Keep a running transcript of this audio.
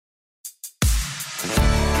Hi,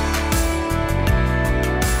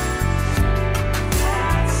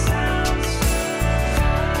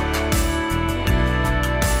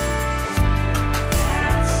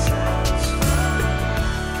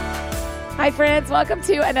 friends. Welcome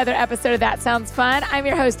to another episode of That Sounds Fun. I'm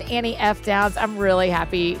your host, Annie F. Downs. I'm really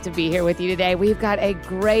happy to be here with you today. We've got a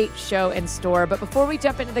great show in store. But before we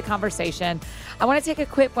jump into the conversation, I want to take a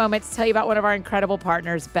quick moment to tell you about one of our incredible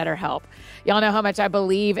partners, BetterHelp. Y'all know how much I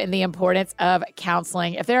believe in the importance of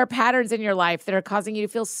counseling. If there are patterns in your life that are causing you to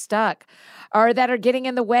feel stuck or that are getting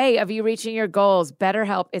in the way of you reaching your goals,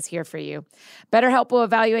 BetterHelp is here for you. BetterHelp will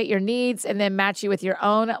evaluate your needs and then match you with your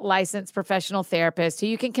own licensed professional therapist who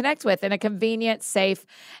you can connect with in a convenient, safe,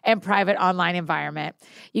 and private online environment.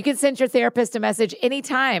 You can send your therapist a message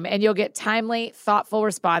anytime and you'll get timely, thoughtful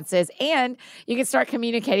responses, and you can start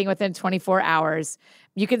communicating within 24 hours.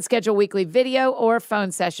 You can schedule weekly video or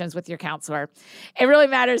phone sessions with your counselor. It really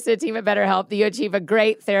matters to the team at BetterHelp that you achieve a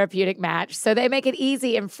great therapeutic match, so they make it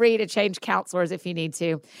easy and free to change counselors if you need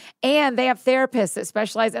to. And they have therapists that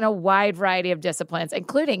specialize in a wide variety of disciplines,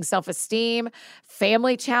 including self-esteem,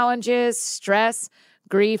 family challenges, stress,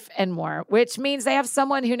 grief, and more, which means they have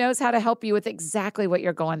someone who knows how to help you with exactly what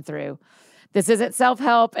you're going through. This isn't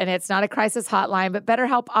self-help and it's not a crisis hotline, but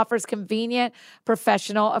BetterHelp offers convenient,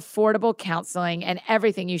 professional, affordable counseling, and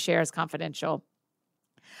everything you share is confidential.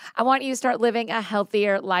 I want you to start living a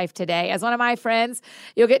healthier life today. As one of my friends,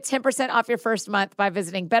 you'll get 10% off your first month by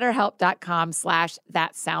visiting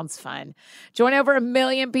betterhelp.com/thatsoundsfun. Join over 1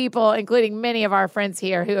 million people, including many of our friends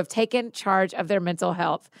here, who have taken charge of their mental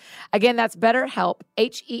health. Again, that's BetterHelp,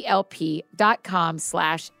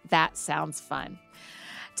 HELP.com/thatsoundsfun.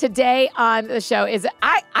 Today on the show is,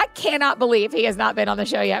 I cannot believe he has not been on the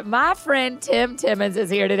show yet. My friend Tim Timmons is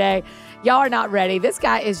here today. Y'all are not ready. This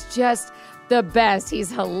guy is just the best. He's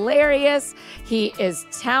hilarious. He is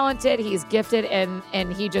talented. He's gifted, and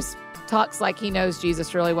he just talks like he knows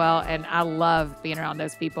Jesus really well. And I love being around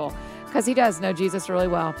those people because he does know Jesus really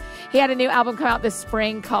well. He had a new album come out this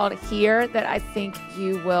spring called Here that I think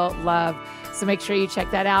you will love. So make sure you check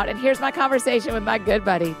that out. And here's my conversation with my good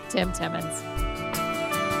buddy, Tim Timmons.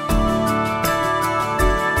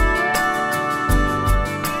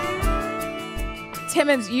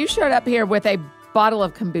 Timmons, you showed up here with a bottle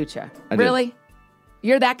of kombucha. I did. Really?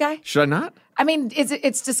 You're that guy? Should I not? I mean,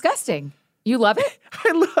 it's disgusting. You love it?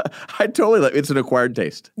 I totally love it. It's an acquired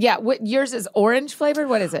taste. Yeah. Yours is orange flavored?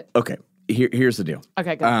 What is it? Okay, here's the deal.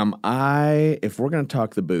 Okay, go. If we're going to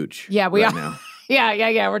talk the booch Yeah, we right are. now.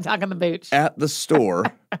 Yeah. We're talking the booch. At the store,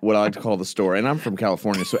 what I like to call the store, and I'm from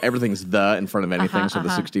California, so everything's the in front of anything, so the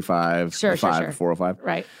 65, Sure, the 5, sure. 405.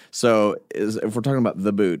 Right. So if we're talking about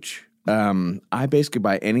the booch, I basically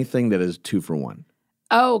buy anything that is 2 for 1.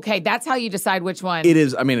 Oh, okay. That's how you decide which one. It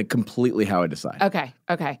is, completely how I decide. Okay.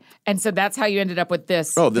 And so that's how you ended up with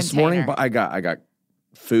this This container. morning, I got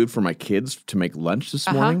food for my kids to make lunch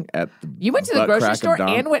this morning at the You went to the butt grocery crack of store dawn.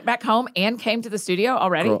 and went back home and came to the studio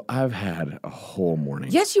already? Girl, I've had a whole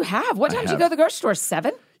morning. Yes, you have. What time did you go to the grocery store?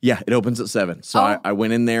 7? Yeah, it opens at 7. So Oh. I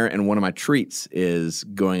went in there, and one of my treats is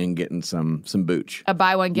going and getting some booch. A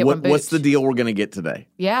buy one, get one booch. What's the deal we're going to get today?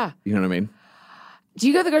 Yeah. You know what I mean? Do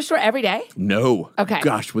you go to the grocery store every day? No. Okay.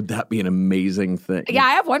 Gosh, would that be an amazing thing? Yeah,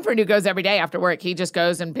 I have one friend who goes every day after work. He just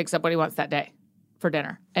goes and picks up what he wants that day for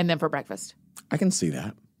dinner and then for breakfast. I can see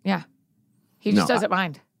that. Yeah. He just doesn't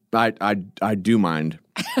mind. I do mind.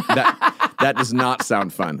 That does not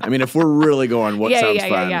sound fun. I mean, if we're really going what sounds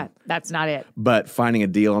fun. Yeah. That's not it. But finding a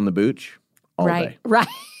deal on the booch, all day. Right.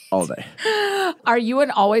 All day. Are you an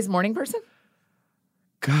always morning person?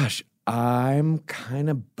 Gosh, I'm kind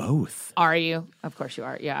of both. Are you? Of course you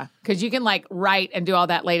are, yeah. Because you can write and do all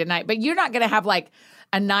that late at night, but you're not going to have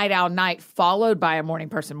a night owl night followed by a morning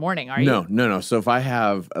person morning, are you? No. So if I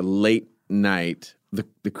have a late night,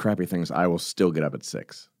 the crappy things, I will still get up at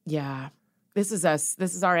 6. Yeah. This is us.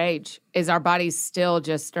 This is our age. Is our bodies still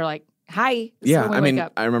just are like, hi. Yeah, I mean,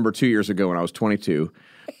 I remember 2 years ago when I was 22,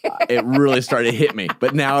 it really started to hit me.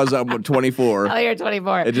 But now as I'm 24, oh, you're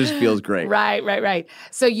 24. it just feels great. Right.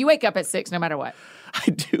 So you wake up at 6 no matter what.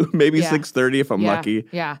 I do. Maybe 6:30 if I'm lucky.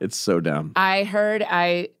 Yeah. It's so dumb. I heard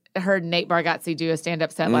Nate Bargatze do a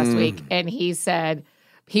stand-up set last week, and he said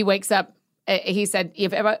he wakes up. He said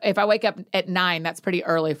if I wake up at 9, that's pretty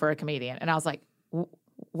early for a comedian. And I was like,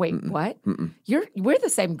 wait, what? We're the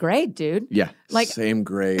same grade, dude. Yeah, same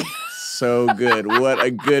grade. So good. What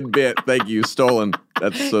a good bit. Thank you. Stolen.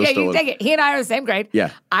 That's so stolen. You take it. He and I are the same grade.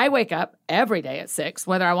 Yeah. I wake up every day at 6,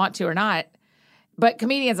 whether I want to or not. But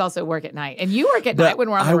comedians also work at night. And you work at night when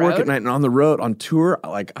we're on the road. I work at night, and on the road, on tour,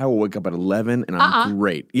 like I will wake up at 11 and I'm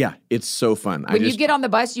great. Yeah, it's so fun. When you get on the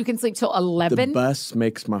bus, you can sleep till 11? The bus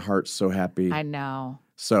makes my heart so happy. I know.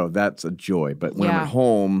 So that's a joy. But when I'm at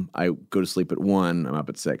home, I go to sleep at 1, I'm up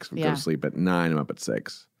at 6. We go to sleep at 9, I'm up at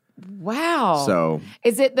 6. Wow. So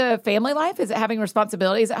is it the family life? Is it having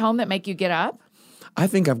responsibilities at home that make you get up? I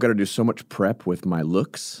think I've got to do so much prep with my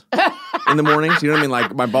looks in the mornings. You know what I mean?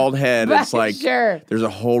 Like my bald head, it's like there's a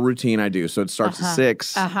whole routine I do. So it starts at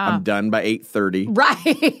 6. I'm done by 8:30.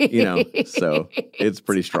 Right. You know, so it's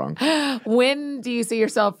pretty strong. When do you see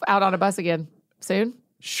yourself out on a bus again? Soon?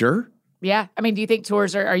 Sure. Yeah. I mean, do you think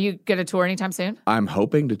tours are you going to tour anytime soon? I'm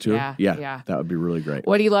hoping to tour. Yeah. That would be really great.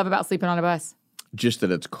 What do you love about sleeping on a bus? Just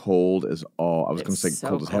that it's cold as all. I was going to say so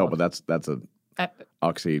cold as hell, but that's a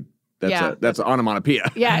oxy. That's an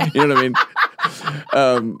onomatopoeia. Yeah. You know what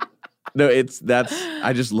I mean? No,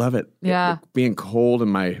 I just love it. Yeah. Being cold in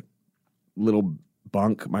my little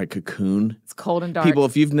bunk, my cocoon. It's cold and dark. People,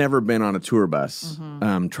 if you've never been on a tour bus,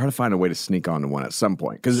 try to find a way to sneak onto one at some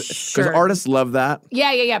point. Because artists love that.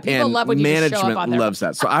 Yeah. People love when you just show up on management loves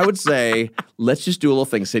that. So I would say, let's just do a little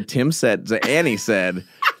thing. Say, Annie said,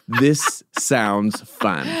 this sounds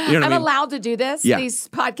fun. You know what I mean? I'm allowed to do this? Yeah. These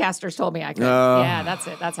podcasters told me I could. Yeah, that's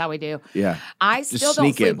it. That's how we do. Yeah. I still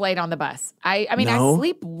don't sleep late on the bus. I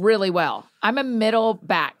sleep really well. I'm a middle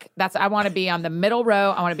back. I want to be on the middle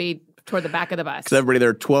row. I want to be toward the back of the bus. Because everybody, there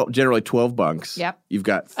are generally 12 bunks. Yep. You've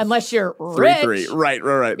got unless you're rich. 3. Right.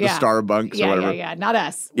 Yeah. The star bunks or whatever. Yeah. Not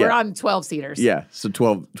us. We're on 12-seaters. Yeah. So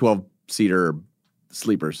 12-seater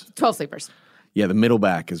sleepers. 12 sleepers. Yeah, the middle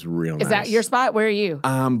back is real nice. Is that your spot? Where are you?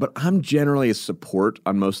 But I'm generally a support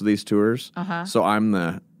on most of these tours. So I'm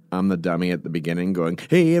the dummy at the beginning going,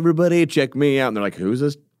 hey, everybody, check me out. And they're like, who's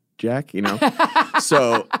this Jack? You know?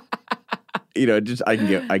 So, you know, just I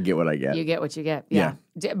get what I get. You get what you get. Yeah.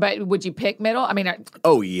 But would you pick middle? I mean,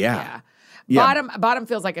 oh, yeah. Bottom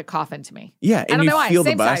feels like a coffin to me. Yeah, and I don't know why. Feel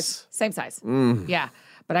Same the bus. Same size. Yeah.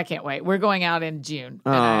 But I can't wait. We're going out in June.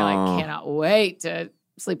 And I cannot wait to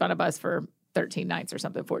sleep on a bus for 13 nights or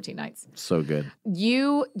something, 14 nights. So good.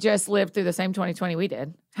 You just lived through the same 2020 we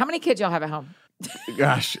did. How many kids y'all have at home?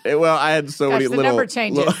 Gosh, well, I had so many little. Number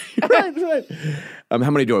changes. Right.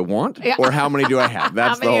 How many do I want, or how many do I have?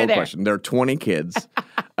 That's the whole question. There are 20 kids.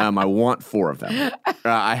 I want 4 of them.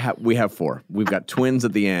 We have 4. We've got twins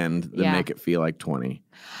at the end that make it feel like 20.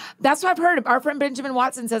 That's what I've heard. Our friend Benjamin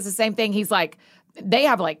Watson says the same thing. He's like, they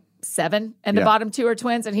have like 7, and the bottom 2 are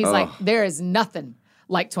twins, and he's like, there is nothing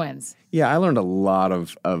like twins. Yeah, I learned a lot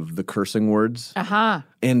of the cursing words.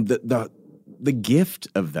 And the gift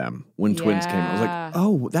of them when twins came. I was like,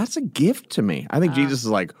 oh, that's a gift to me. I think Jesus is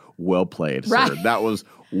like, well played, sir. Right. That was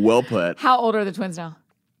well put. How old are the twins now?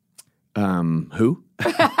 Who?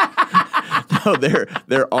 No,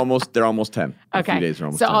 they're almost 10. Okay. A few days are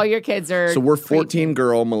almost so 10. all your kids are. So we're 14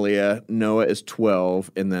 girl, Malia. Noah is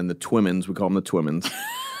 12, and then the Twimmins, we call them the Twimmins.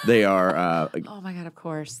 They are. Oh my God! Of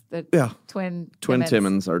course, the twin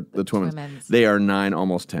Timmins are the Twimmins. They are 9,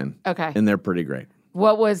 almost 10. Okay, and they're pretty great.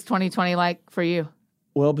 What was 2020 like for you?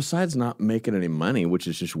 Well, besides not making any money, which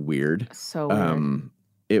is just weird. So weird.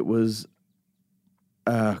 It was.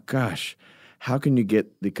 Gosh, how can you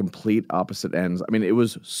get the complete opposite ends? I mean, it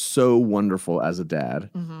was so wonderful as a dad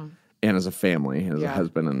and as a family, as a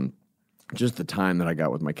husband, and just the time that I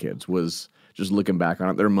got with my kids was just looking back on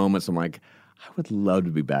it. There are moments I'm like, I would love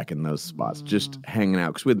to be back in those spots, just hanging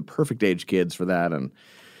out, because we had the perfect age kids for that. And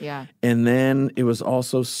then it was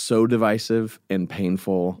also so divisive and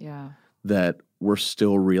painful that we're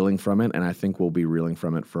still reeling from it, and I think we'll be reeling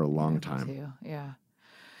from it for a long time. Me too. Yeah.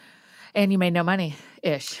 And you made no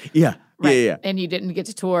money-ish. Yeah. Right. Yeah. And you didn't get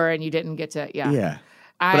to tour, and you didn't get to, Yeah.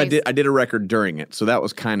 But I did a record during it, so that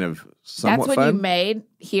was kind of somewhat fun. That's when you made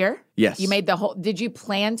here? Yes. You made the whole, did you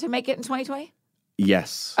plan to make it in 2020?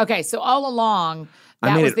 Yes. Okay, so all along,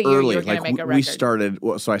 I made was it the year early. you were going to make a record. We started,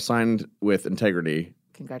 so I signed with Integrity.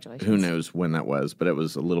 Congratulations. Who knows when that was, but it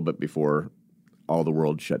was a little bit before all the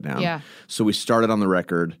world shut down. Yeah. So we started on the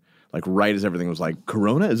record, like right as everything was like,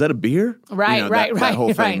 Corona, is that a beer? Right, that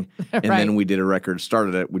whole thing. Right. And then we did a record,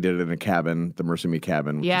 we did it in a cabin, the Mercy Me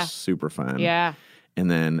cabin, which is super fun. Yeah.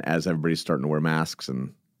 And then as everybody's starting to wear masks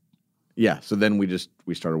and so then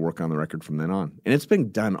we started working on the record from then on. And it's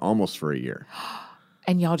been done almost for a year.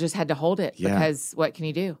 And y'all just had to hold it because what can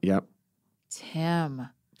you do? Yep. Tim.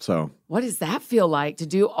 So. What does that feel like to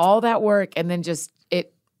do all that work and then just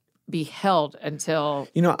it be held until.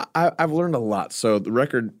 You know, I've learned a lot. So the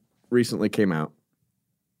record recently came out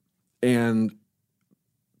and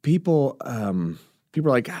people are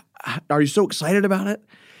like, are you so excited about it?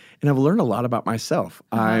 And I've learned a lot about myself.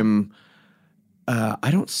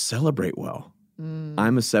 I don't celebrate well.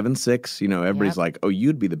 I'm a 7'6". Everybody's like, "Oh,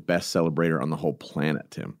 you'd be the best celebrator on the whole planet,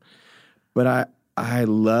 Tim." But I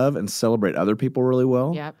love and celebrate other people really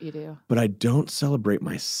well. Yep, you do. But I don't celebrate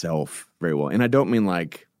myself very well. And I don't mean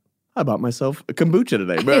like, I bought myself a kombucha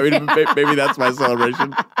today. Maybe that's my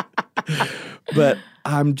celebration. But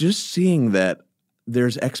I'm just seeing that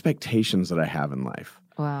there's expectations that I have in life.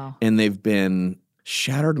 Wow. And they've been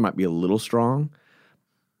shattered, might be a little strong,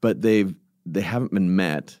 but they haven't been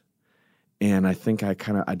met. And I think I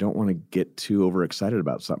don't want to get too overexcited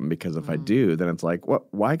about something, because if I do, then it's like,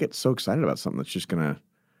 why get so excited about something that's just going to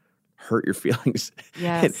hurt your feelings?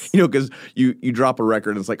 Yes. Because you drop a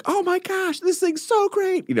record and it's like, oh my gosh, this thing's so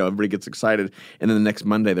great. Everybody gets excited. And then the next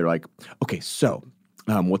Monday they're like, okay, so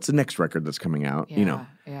what's the next record that's coming out?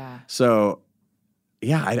 Yeah. So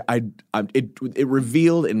yeah, it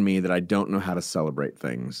revealed in me that I don't know how to celebrate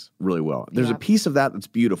things really well. There's a piece of that that's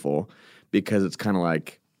beautiful, because it's kind of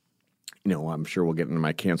like, I'm sure we'll get into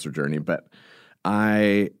my cancer journey, but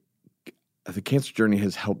the cancer journey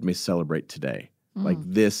has helped me celebrate today. Like,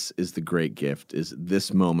 this is the great gift, is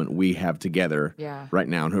this moment we have together right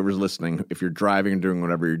now. And whoever's listening, if you're driving or doing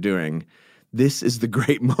whatever you're doing, this is the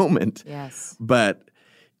great moment. Yes. But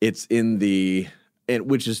it's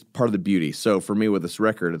which is part of the beauty. So for me with this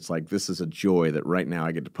record, it's like, this is a joy that right now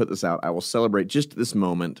I get to put this out. I will celebrate just this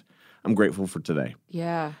moment. I'm grateful for today.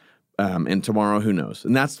 Yeah. And tomorrow, who knows?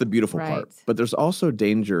 And that's the beautiful part. But there's also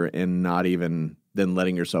danger in not even then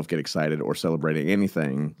letting yourself get excited or celebrating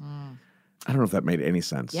anything. I don't know if that made any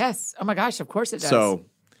sense. Yes. Oh my gosh, of course it does. So,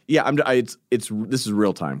 yeah, this is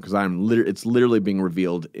real time, because it's literally being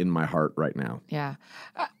revealed in my heart right now. Yeah.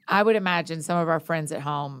 I would imagine some of our friends at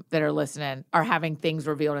home that are listening are having things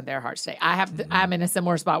revealed in their hearts today. I'm in a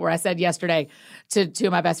similar spot where I said yesterday to two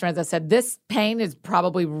of my best friends, I said, this pain is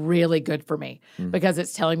probably really good for me, because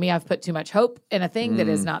it's telling me I've put too much hope in a thing that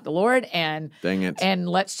is not the Lord. And dang it. And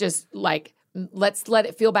let's let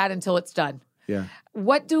it feel bad until it's done. Yeah.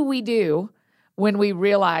 What do we do when we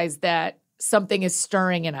realize that something is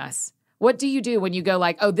stirring in us? What do you do when you go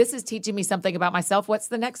like, oh, this is teaching me something about myself? What's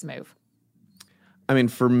the next move? I mean,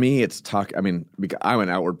 for me, it's because I'm an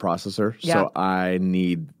outward processor, so I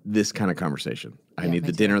need this kind of conversation. I need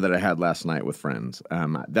the dinner that I had last night with friends.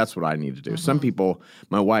 That's what I need to do. Some people,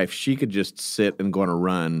 my wife, she could just sit and go on a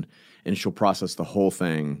run, and she'll process the whole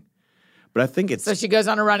thing. But I think it's... So she goes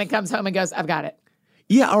on a run and comes home and goes, I've got it.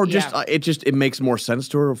 Yeah, or it makes more sense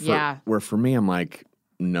to her. Where for me, I'm like,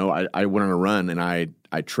 no, I went on a run and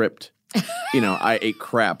I tripped. I ate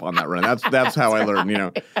crap on that run. That's how I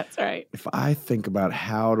learned, That's right. If I think about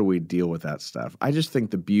how do we deal with that stuff, I just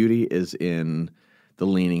think the beauty is in the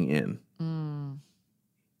leaning in.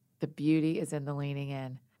 The beauty is in the leaning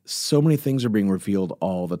in. So many things are being revealed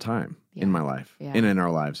all the time in my life and in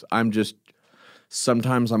our lives.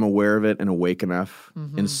 Sometimes I'm aware of it and awake enough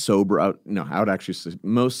and sober. I would actually say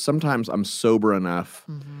sometimes I'm sober enough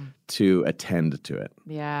to attend to it.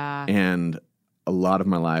 Yeah. And a lot of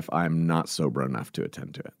my life, I'm not sober enough to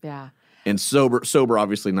attend to it. Yeah. And sober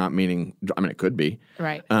obviously not meaning, it could be.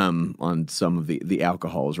 Right. On some of the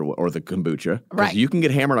alcohols or the kombucha. Right. You can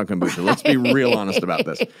get hammered on kombucha. Let's be real honest about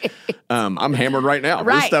this. I'm hammered right now.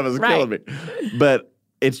 Right. This stuff is killing me. But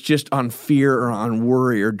it's just on fear or on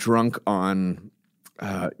worry or drunk on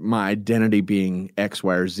my identity being X,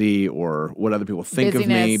 Y, or Z, or what other people think of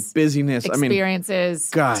me. Busyness. Experiences.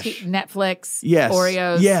 Gosh. Netflix. Yes.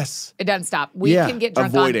 Oreos. Yes. It doesn't stop. We can get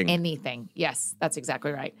drunk avoiding. on anything. Yes, that's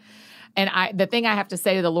exactly right. And the thing I have to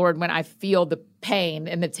say to the Lord when I feel the pain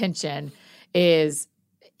and the tension is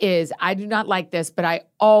I do not like this, but I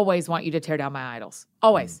always want you to tear down my idols.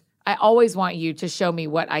 Always. I always want you to show me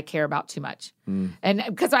what I care about too much. And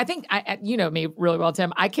because I think, you know me really well,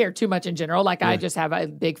 Tim, I care too much in general. Like I just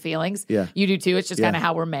have big feelings. Yeah. You do too. It's just kind of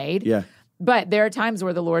how we're made. Yeah. But there are times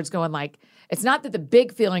where the Lord's going like, it's not that the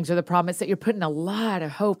big feelings are the problem. It's that you're putting a lot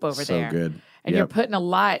of hope over there. So good. And you're putting a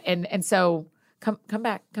lot. And so come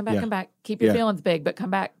back. Keep your feelings big, but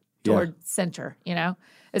come back toward center,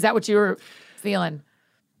 Is that what you were feeling?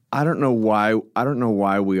 I don't know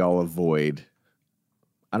why we all avoid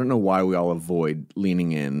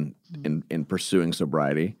leaning in and pursuing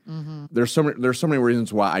sobriety. There's so many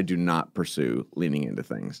reasons why I do not pursue leaning into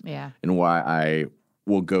things. Yeah. And why I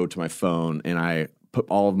will go to my phone and I put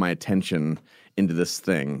all of my attention into this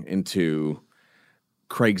thing, into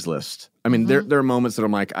Craigslist. I mean, there are moments that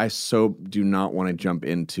I'm like, I so do not want to jump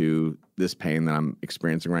into this pain that I'm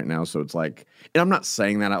experiencing right now. So it's like, and I'm not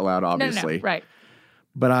saying that out loud, obviously. No, right.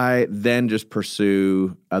 But I then just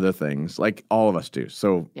pursue other things, like all of us do.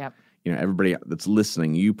 So, everybody that's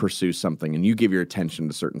listening, you pursue something and you give your attention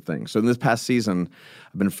to certain things. So in this past season,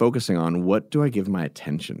 I've been focusing on what do I give my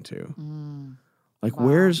attention to? Like,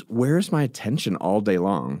 where's my attention all day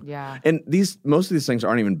long? Yeah. And most of these things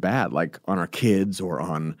aren't even bad, like on our kids or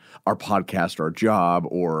on our podcast or our job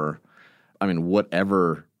or,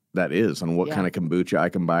 whatever that is, on what kind of kombucha I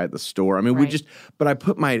can buy at the store. But I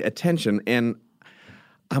put my attention, and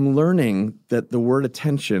I'm learning that the word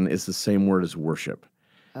attention is the same word as worship.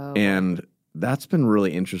 Oh. And that's been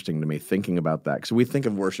really interesting to me, thinking about that. Because we think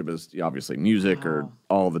of worship as obviously music or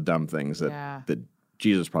all the dumb things that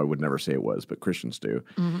Jesus probably would never say it was, but Christians do.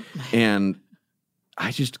 Mm-hmm. And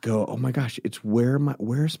I just go, oh my gosh, it's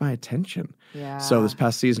where's my attention? Yeah. So this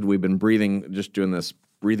past season, we've been just doing this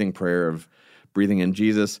breathing prayer of breathing in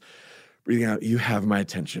Jesus, breathing out, you have my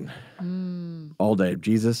attention. All day,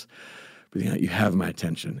 Jesus, breathing out, you have my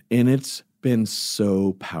attention. And it's been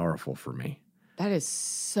so powerful for me. That is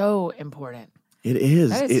so important. It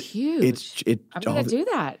is. That is huge. I'm going to do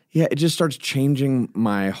that. Yeah, it just starts changing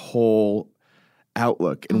my whole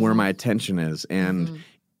outlook and where my attention is. And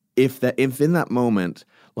if in that moment,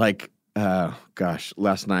 like,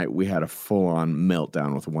 last night we had a full-on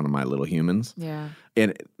meltdown with one of my little humans. Yeah.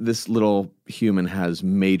 And this little human has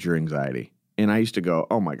major anxiety. And I used to go,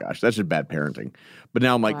 oh my gosh, that's just bad parenting. But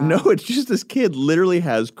now I'm like, no, it's just this kid literally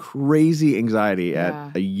has crazy anxiety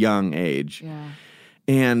at a young age. Yeah.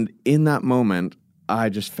 And in that moment, I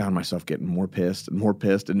just found myself getting more pissed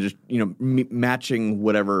and just, matching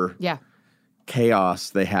whatever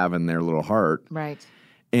chaos they have in their little heart. Right.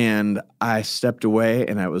 And I stepped away,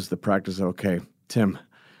 and that was the practice of, okay, Tim,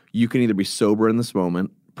 you can either be sober in this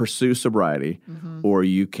moment, pursue sobriety, or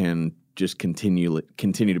you can just continue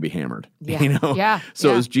to be hammered. Yeah. Yeah.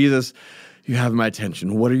 So it was, Jesus, you have my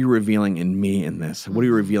attention. What are you revealing in me in this? What are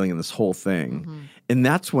you revealing in this whole thing? And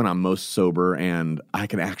that's when I'm most sober and I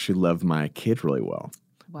can actually love my kid really well.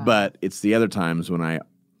 Wow. But it's the other times when I'm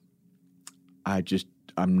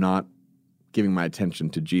not giving my attention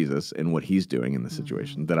to Jesus and what he's doing in the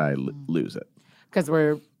situation that I lose it. Because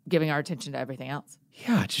we're giving our attention to everything else.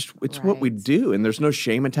 Yeah, it's what we do, and there's no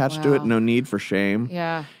shame attached to it, no need for shame.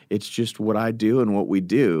 Yeah. It's just what I do and what we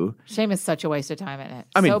do. Shame is such a waste of time, isn't it?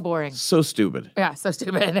 So boring. So stupid. Yeah, so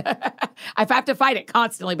stupid. I have to fight it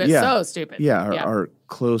constantly, but so stupid. Yeah, our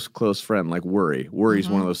close friend, like worry. Worry is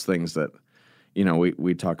one of those things that,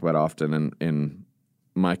 we talk about often in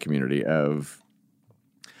my community of,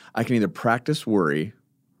 I can either practice worry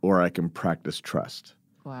or I can practice trust.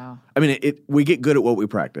 Wow. We get good at what we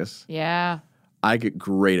practice. Yeah. I get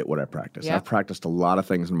great at what I practice. Yep. I've practiced a lot of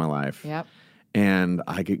things in my life. Yep. And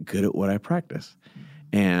I get good at what I practice.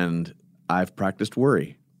 And I've practiced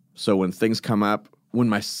worry. So when things come up, when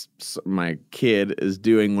my kid is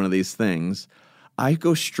doing one of these things, I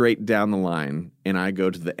go straight down the line and I go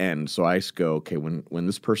to the end. So I go, okay, when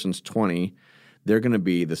this person's 20, they're going to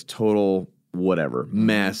be this total whatever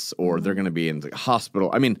mess, or they're going to be in the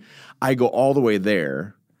hospital. I go all the way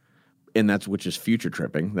there. And which is future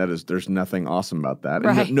tripping. There's nothing awesome about that.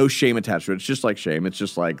 Right. And no shame attached to it. It's just like shame. It's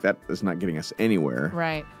just like that is not getting us anywhere.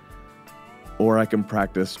 Right. Or I can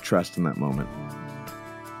practice trust in that moment.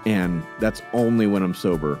 And that's only when I'm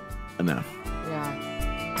sober enough. Yeah.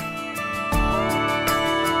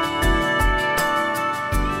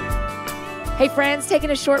 Hey friends,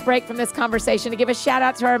 taking a short break from this conversation to give a shout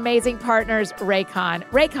out to our amazing partners, Raycon.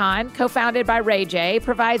 Raycon, co-founded by Ray J,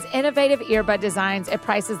 provides innovative earbud designs at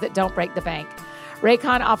prices that don't break the bank.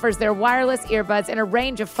 Raycon offers their wireless earbuds in a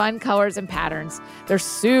range of fun colors and patterns. They're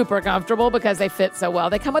super comfortable because they fit so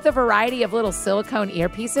well. They come with a variety of little silicone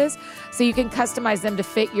earpieces, so you can customize them to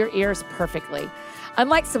fit your ears perfectly.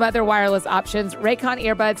 Unlike some other wireless options, Raycon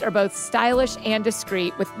earbuds are both stylish and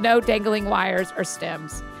discreet with no dangling wires or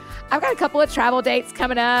stems. I've got a couple of travel dates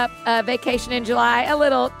coming up, a vacation in July, a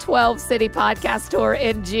little 12-city podcast tour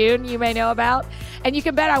in June you may know about. And you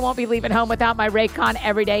can bet I won't be leaving home without my Raycon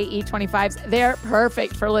Everyday E25s. They're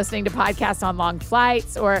perfect for listening to podcasts on long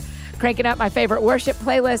flights or cranking up my favorite worship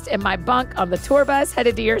playlist in my bunk on the tour bus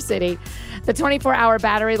headed to your city. The 24-hour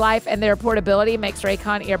battery life and their portability makes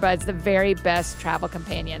Raycon earbuds the very best travel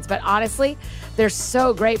companions. But honestly, they're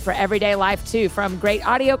so great for everyday life too, from great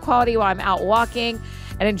audio quality while I'm out walking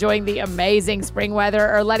and enjoying the amazing spring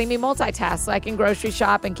weather, or letting me multitask so I can grocery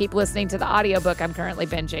shop and keep listening to the audiobook I'm currently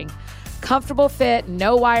binging. Comfortable fit,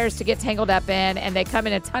 no wires to get tangled up in, and they come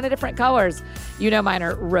in a ton of different colors. You know mine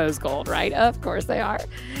are rose gold, right? Of course they are.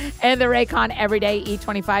 And the Raycon Everyday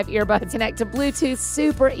E25 earbuds connect to Bluetooth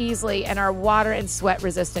super easily and are water and sweat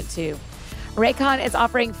resistant too. Raycon is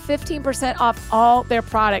offering 15% off all their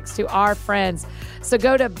products to our friends. So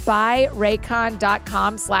go to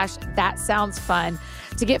buyraycon.com/thatsoundsfun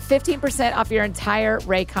to get 15% off your entire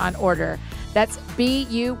Raycon order. That's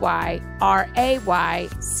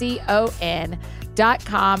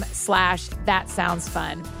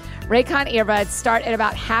BUYRAYCON.com/thatsoundsfun. Raycon earbuds start at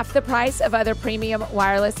about half the price of other premium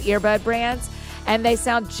wireless earbud brands, and they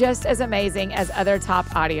sound just as amazing as other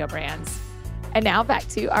top audio brands. And now back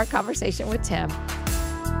to our conversation with Tim.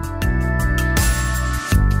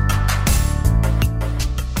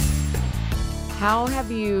 How have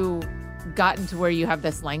you gotten to where you have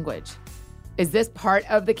this language? Is this part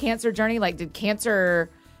of the cancer journey? Like, did cancer,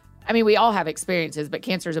 I mean, we all have experiences, but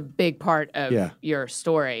cancer is a big part of your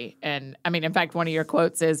story. And I mean, in fact, one of your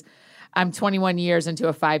quotes is, I'm 21 years into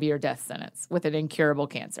a 5-year death sentence with an incurable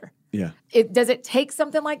cancer. Yeah. Does it take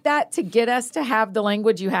something like that to get us to have the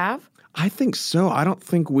language you have? I think so. I don't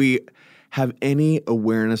think we have any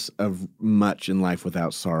awareness of much in life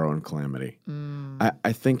without sorrow and calamity.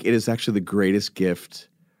 I think it is actually the greatest gift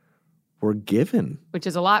we're given. Which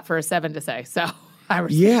is a lot for a 7 to say. So I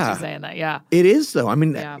respect you saying that. Yeah. It is, though. I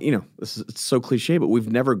mean, it's so cliche, but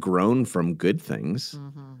we've never grown from good things.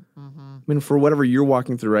 I mean, for whatever you're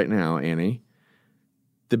walking through right now, Annie,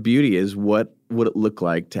 the beauty is what would it look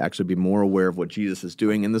like to actually be more aware of what Jesus is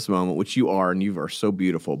doing in this moment, which you are, and you are so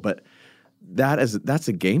beautiful. But that's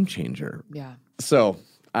a game changer. Yeah. So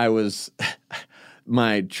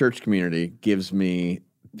my church community gives me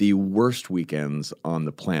the worst weekends on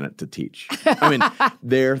the planet to teach. I mean,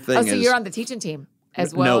 their thing is... so you're on the teaching team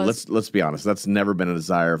as well? No, let's be honest. That's never been a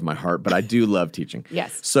desire of my heart, but I do love teaching.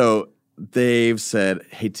 Yes. So they've said,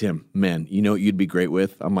 hey, Tim, man, you know what you'd be great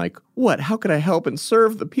with? I'm like, what? How could I help and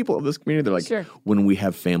serve the people of this community? They're like, sure. When we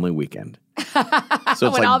have family weekend. So it's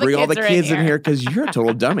When like, bring all the kids in here because you're a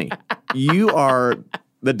total dummy. You are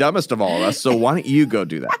the dumbest of all of us, so why don't you go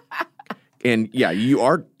do that? And yeah, you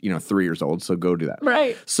are, 3 years old, so go do that.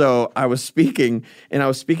 Right. So I was speaking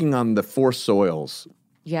on the 4 soils.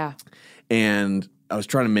 Yeah. And I was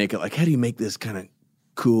trying to make it like, how do you make this kind of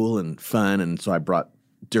cool and fun? And so I brought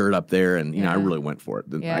dirt up there, and I really went for it.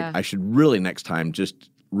 I should really next time just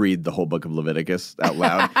read the whole book of Leviticus out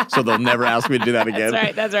loud, so they'll never ask me to do that again.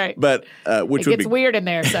 That's right. But which would be weird in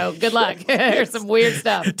there, so good luck. There's some weird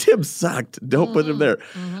stuff. Tim sucked. Don't put him there.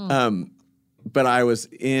 But I was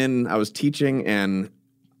teaching, and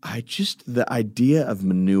the idea of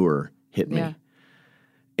manure hit me. Yeah.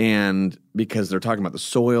 And because they're talking about the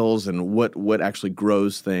soils and what actually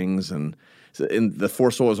grows things, and the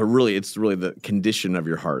 4 soils it's really the condition of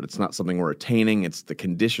your heart. It's not something we're attaining, it's the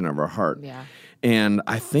condition of our heart. Yeah. And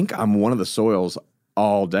I think I'm one of the soils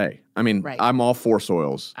all day. I mean, I'm all 4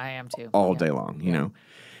 soils. I am too. All day long, you know.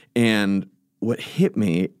 And what hit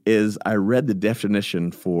me is I read the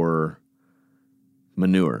definition for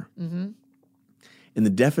manure. Mm-hmm. And the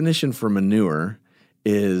definition for manure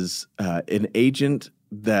is an agent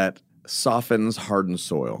that softens hardened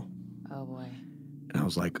soil. Oh, boy. And I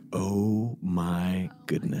was like, oh, my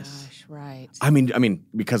goodness. My gosh, right. I mean,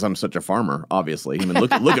 because I'm such a farmer, obviously. I mean,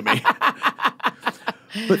 look at me.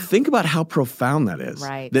 But think about how profound that is.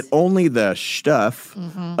 Right. That only the stuff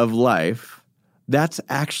of life, that's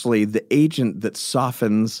actually the agent that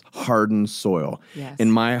softens hardened soil. Yes.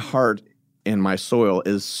 And my heart and my soil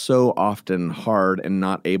is so often hard and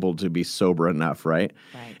not able to be sober enough, right?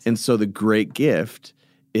 Right. And so the great gift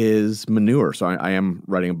is manure. So I am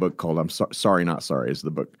writing a book called Sorry Not Sorry is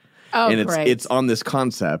the book. Oh, and great. it's on this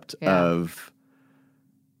concept of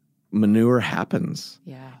manure happens.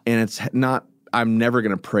 Yeah. And it's not, I'm never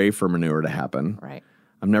going to pray for manure to happen. Right.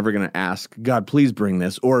 I'm never going to ask, God, please bring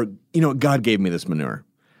this. Or, God gave me this manure.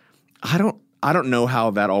 I don't know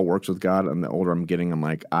how that all works with God. And the older I'm getting, I'm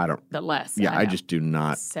like, The less. Yeah, I just do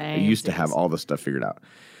not. Same I used to have all this stuff figured out.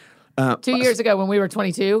 2 years ago when we were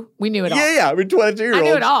 22, we knew it all. Yeah. I mean, 22-year-olds. I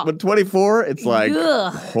knew it all. But 24, it's like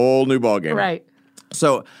a whole new ballgame. Right.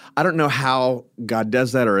 So I don't know how God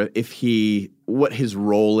does that, or what his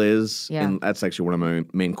role is. Yeah. And that's actually one of my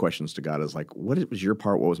main questions to God is like, what was your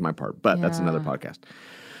part? What was my part? But that's another podcast.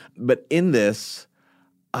 But in this,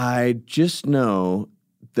 I just know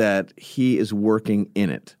that he is working in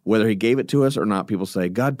it. Whether he gave it to us or not, people say,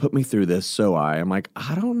 God put me through this, so I'm like,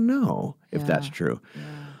 I don't know if that's true. Yeah.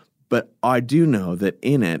 But I do know that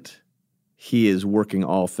in it, he is working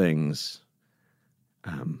all things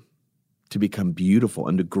to become beautiful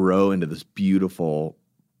and to grow into this beautiful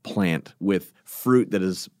plant with fruit that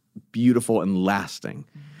is beautiful and lasting.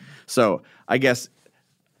 Mm-hmm. So I guess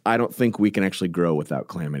I don't think we can actually grow without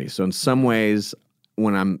calamity. So in some ways,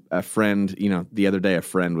 when I'm a friend, the other day a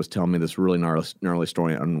friend was telling me this really gnarly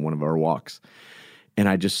story on one of our walks. And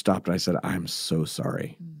I just stopped and I said, I'm so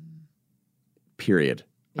sorry. Period.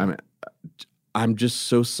 Yeah. I'm just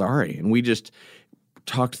so sorry. And we just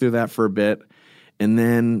talked through that for a bit. And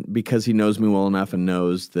then because he knows me well enough and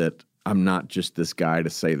knows that I'm not just this guy to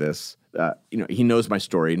say this, he knows my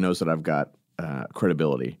story. He knows that I've got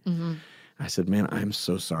credibility. Mm-hmm. I said, man, I'm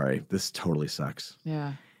so sorry. This totally sucks.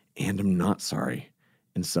 Yeah. And I'm not sorry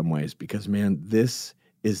in some ways because, man, this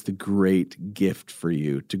is the great gift for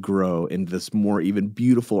you to grow into this more even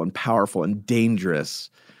beautiful and powerful and dangerous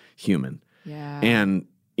human. Yeah. And,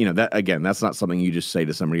 that again, that's not something you just say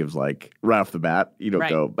to somebody who's like, right off the bat, you don't right.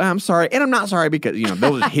 go, I'm sorry, and I'm not sorry because,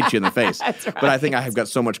 they'll just hit you in the face. That's right. But I think I have got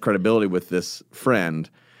so much credibility with this friend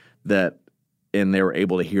and they were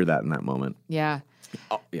able to hear that in that moment. Yeah.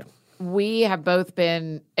 Oh, yeah. We have both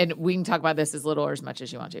been, and we can talk about this as little or as much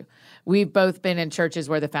as you want to. We've both been in churches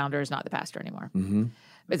where the founder is not the pastor anymore. Mm-hmm.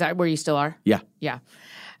 Is that where you still are? Yeah. Yeah.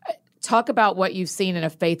 Talk about what you've seen in a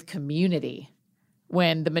faith community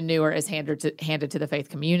when the manure is handed to the faith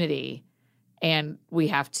community, and we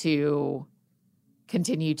have to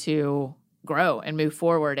continue to grow and move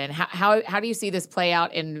forward. And how do you see this play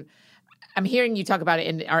out in? I'm hearing you talk about it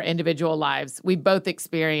in our individual lives. We've both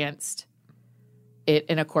experienced it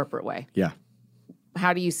in a corporate way. Yeah.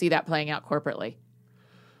 How do you see that playing out corporately?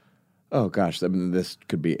 Oh gosh, I mean, this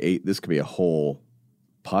could be a whole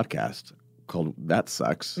podcast called "That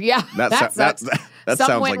Sucks." Yeah, that sucks. That Something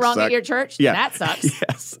sounds went like wrong suck. at your church. Yeah, that sucks.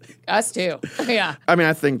 Yes, us too. Yeah. I mean,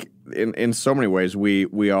 I think in so many ways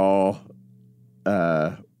we all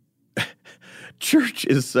church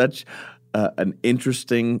is such an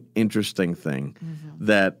interesting thing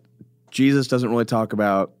that Jesus doesn't really talk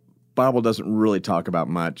about. Bible doesn't really talk about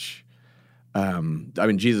much. I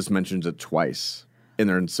mean, Jesus mentions it twice, and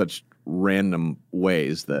they're in such random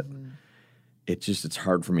ways that it's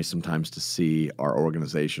hard for me sometimes to see our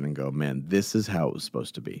organization and go, man, this is how it was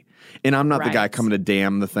supposed to be. And I'm not the guy coming to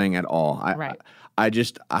damn the thing at all.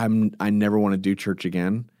 I never want to do church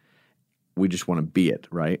again. We just want to be it,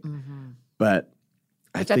 right? Mm-hmm. But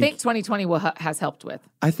I think 2020 has helped with.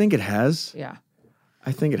 I think it has. Yeah.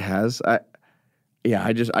 I think it has. I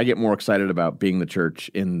get more excited about being the church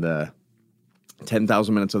in the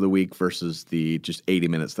 10,000 minutes of the week versus the just 80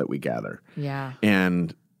 minutes that we gather. Yeah.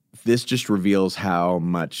 And this just reveals how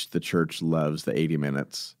much the church loves the 80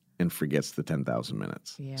 minutes and forgets the 10,000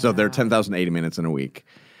 minutes. Yeah. So there are 10,080 minutes in a week.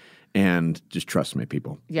 And just trust me,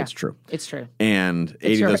 people. Yeah. It's true. It's true. And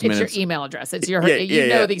 80 of those minutes. It's your email address. It's your,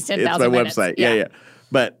 know these 10,000 minutes. It's my website. Yeah.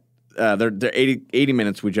 But they're 80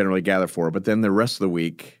 minutes we generally gather for. But then the rest of the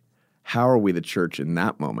week, how are we the church in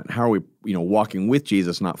that moment? How are we, walking with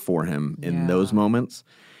Jesus, not for him in those moments?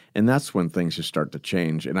 And that's when things just start to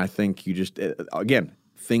change. And I think you just, again,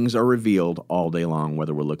 things are revealed all day long,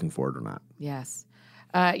 whether we're looking for it or not. Yes.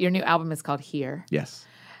 Your new album is called Here. Yes.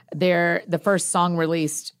 The first song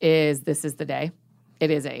released is This Is the Day.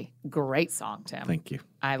 It is a great song, Tim. Thank you.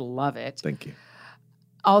 I love it. Thank you.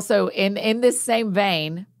 Also, in this same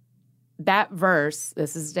vein, that verse,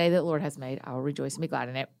 this is the day that the Lord has made, I will rejoice and be glad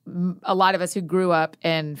in it. A lot of us who grew up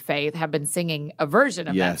in faith have been singing a version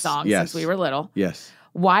of that song since we were little. Yes.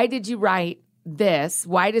 Why did you write this?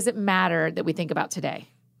 Why does it matter that we think about today?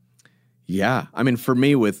 Yeah. I mean, for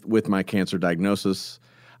me, with my cancer diagnosis,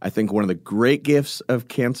 I think one of the great gifts of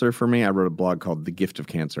cancer for me, I wrote a blog called The Gift of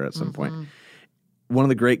Cancer at some point. One of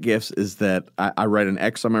the great gifts is that I write an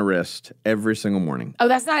X on my wrist every single morning. Oh,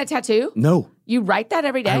 that's not a tattoo? No. You write that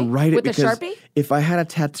every day? I write it with because a Sharpie? If I had a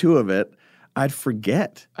tattoo of it, I'd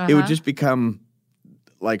forget. It would just become,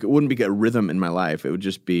 it wouldn't be a rhythm in my life. It would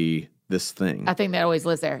just be this thing. I think that always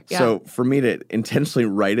lives there. Yeah. So for me to intentionally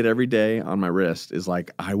write it every day on my wrist is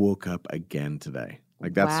like, I woke up again today.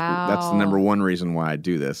 That's the number one reason why I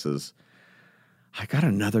do this is I got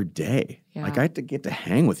another day. Yeah. I get to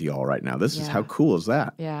hang with you all right now. This is how cool is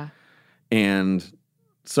that? Yeah. And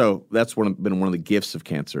so that's been one of the gifts of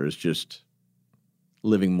cancer is just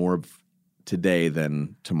living more of today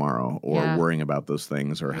than tomorrow or worrying about those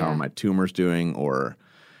things or how are my tumors doing or...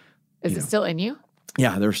 Is it still in you?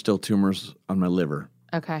 Yeah, there's still tumors on my liver.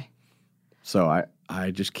 Okay. So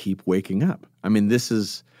I just keep waking up. I mean,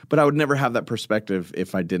 but I would never have that perspective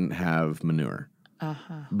if I didn't have manure.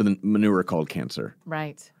 But the manure called cancer.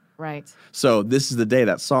 Right. So this is the day,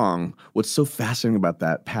 that song, what's so fascinating about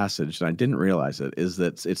that passage, and I didn't realize it, is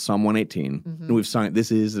that it's Psalm 118. And we've sung it,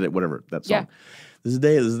 this is it, whatever, that song. Yeah. This is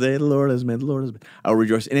the day the Lord has made, the Lord has made. I'll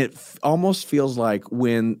rejoice. And it almost feels like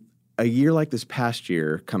when a year like this past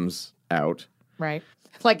year comes out. Right.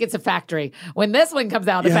 Like it's a factory. When this one comes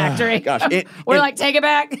out of the factory, gosh, we're like, take it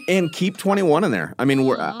back. And keep 21 in there. I mean,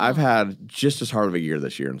 I've had just as hard of a year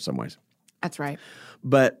this year in some ways. That's right.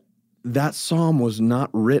 But that psalm was not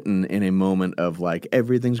written in a moment of like,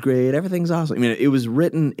 everything's great, everything's awesome. I mean, it was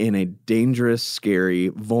written in a dangerous, scary,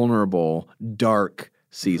 vulnerable, dark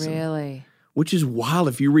season. Really? Which is wild.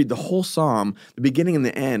 If you read the whole psalm, the beginning and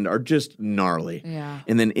the end are just gnarly. Yeah.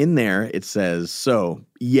 And then in there it says, so,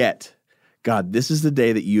 yet, God, this is the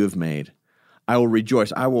day that you have made. I will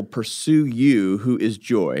rejoice. I will pursue you, who is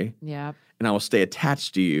joy. Yeah. And I will stay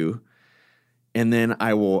attached to you. And then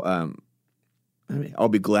I will, I'll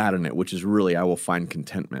be glad in it, which is really, I will find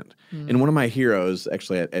contentment. And one of my heroes,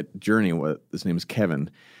 actually at Journey, his name is Kevin.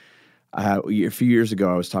 A few years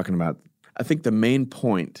ago, I was talking about, I think the main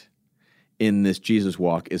point in this Jesus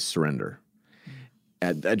walk is surrender.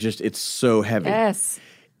 It's so heavy. Yes.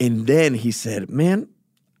 And then he said, man,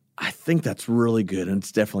 I think that's really good, and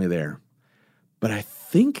it's definitely there. But I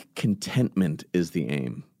think contentment is the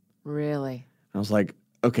aim. Really? I was like,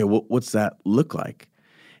 okay, what's that look like?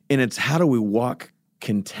 And it's how do we walk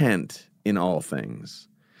content in all things?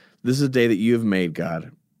 This is a day that you have made,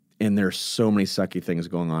 God, and there's so many sucky things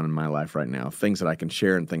going on in my life right now, things that I can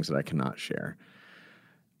share and things that I cannot share.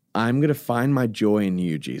 I'm going to find my joy in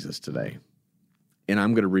you, Jesus, today. And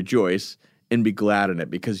I'm going to rejoice and be glad in it,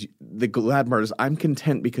 because the glad part is I'm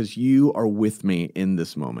content because you are with me in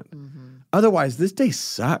this moment. Mm-hmm. Otherwise, this day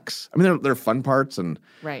sucks. I mean, there are fun parts and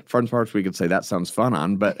fun parts we could say that sounds fun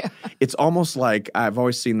on, but it's almost like I've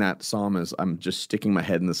always seen that psalm as I'm just sticking my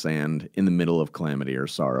head in the sand in the middle of calamity or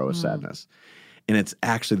sorrow or sadness. And it's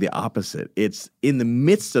actually the opposite. It's in the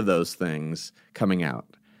midst of those things coming out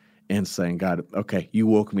and saying, God, okay, you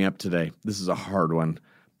woke me up today. This is a hard one,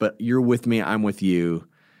 but you're with me. I'm with you.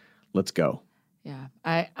 Let's go. Yeah.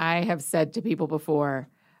 I have said to people before,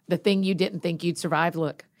 the thing you didn't think you'd survive,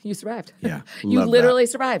 look, you survived. Yeah. You literally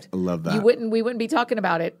survived. I love that. We wouldn't be talking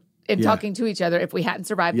about it and talking to each other if we hadn't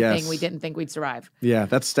survived the thing we didn't think we'd survive. Yeah,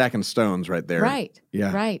 that's stacking stones right there. Right.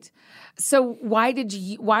 Yeah. Right. So why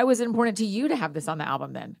was it important to you to have this on the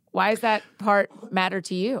album then? Why does that part matter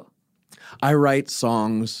to you? I write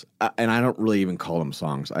songs, and I don't really even call them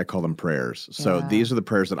songs. I call them prayers. So these are the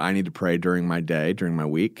prayers that I need to pray during my day, during my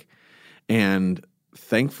week. And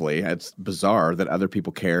thankfully, it's bizarre that other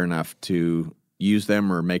people care enough to use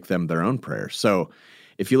them or make them their own prayers. So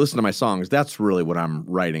if you listen to my songs, that's really what I'm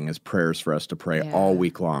writing is prayers for us to pray all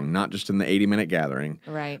week long, not just in the 80-minute gathering,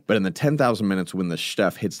 but in the 10,000 minutes when the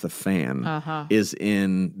stuff hits the fan is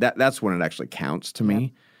in that's when it actually counts to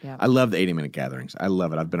me. Yep. I love the 80-minute gatherings. I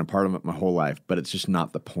love it. I've been a part of it my whole life, but it's just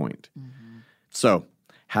not the point. Mm-hmm. So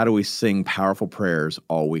how do we sing powerful prayers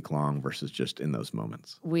all week long versus just in those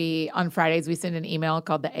moments? On Fridays, we send an email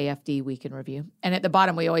called the AFD Week in Review. And at the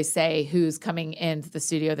bottom, we always say who's coming into the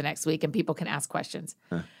studio the next week, and people can ask questions.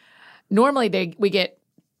 Normally, we get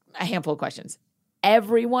a handful of questions.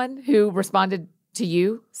 Everyone who responded to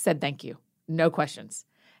you said thank you. No questions.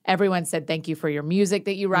 Everyone said thank you for your music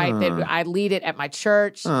that you write, that I lead it at my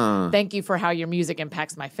church. Thank you for how your music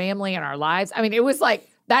impacts my family and our lives. I mean, it was like,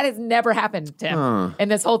 that has never happened, Tim. And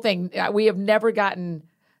this whole thing, we have never gotten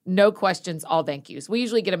no questions, all thank yous. We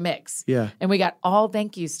usually get a mix. Yeah. And we got all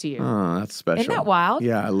thank yous to you. Oh, that's special. Isn't that wild?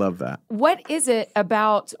 Yeah, I love that. What is it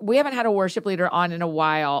about, we haven't had a worship leader on in a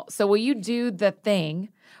while, so will you do the thing?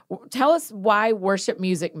 Tell us why worship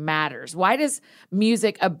music matters. Why does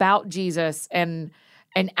music about Jesus and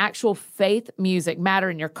actual faith music matter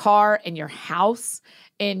in your car, in your house,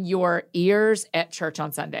 in your ears at church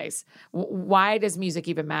on Sundays? Why does music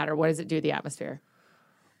even matter? What does it do to the atmosphere?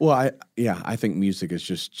 Well, I think music is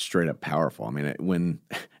just straight up powerful. I mean,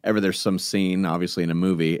 whenever there's some scene, obviously in a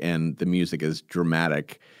movie, and the music is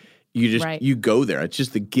dramatic, you go there. It's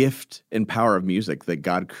just the gift and power of music that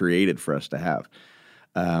God created for us to have.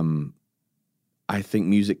 I think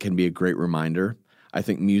music can be a great reminder. I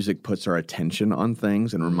think music puts our attention on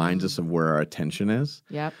things and reminds us of where our attention is.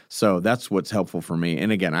 Yep. So that's what's helpful for me.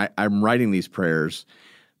 And again, I'm writing these prayers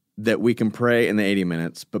that we can pray in the 80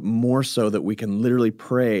 minutes, but more so that we can literally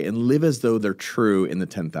pray and live as though they're true in the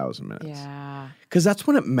 10,000 minutes. Yeah. Because that's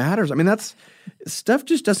when it matters. I mean, stuff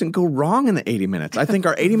just doesn't go wrong in the 80 minutes. I think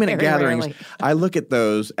our 80-minute gatherings, rarely. I look at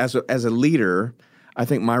those as a leader. I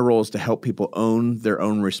think my role is to help people own their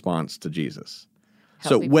own response to Jesus.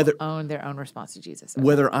 Help people own their own response to Jesus. Okay.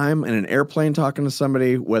 Whether I'm in an airplane talking to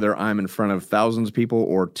somebody, whether I'm in front of thousands of people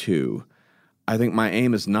or two, I think my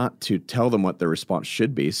aim is not to tell them what their response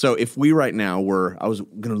should be. So if we right now I was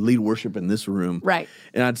going to lead worship in this room, right,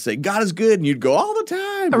 and I'd say, God is good, and you'd go all the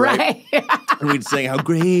time, right? And we'd sing, how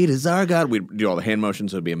great is our God. We'd do all the hand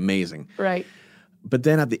motions. So it'd be amazing. Right. But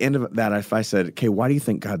then at the end of that, if I said, okay, why do you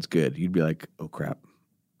think God's good? You'd be like, oh, crap.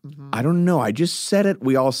 Mm-hmm. I don't know. I just said it.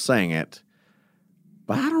 We all sang it.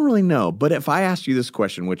 but I don't really know. But if I asked you this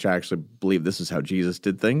question, which I actually believe this is how Jesus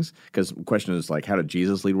did things, because the question is like, how did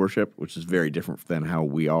Jesus lead worship? Which is very different than how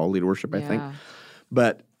we all lead worship, I think.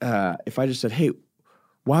 But if I just said, hey,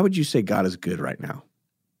 why would you say God is good right now?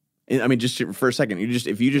 I mean, just for a second,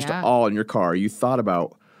 if you all in your car, you thought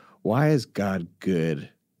about, why is God good?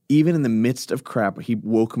 Even in the midst of crap, he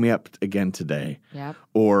woke me up again today. Yep.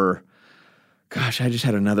 Or, gosh, I just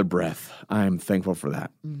had another breath. I'm thankful for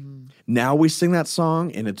that. Mm-hmm. Now we sing that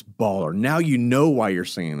song, and it's baller. Now you know why you're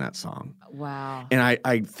singing that song. Wow. And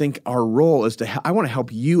I think our role is I want to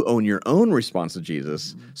help you own your own response to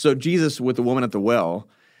Jesus. Mm-hmm. So Jesus, with the woman at the well,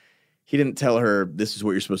 he didn't tell her, this is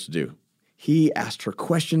what you're supposed to do. He asked her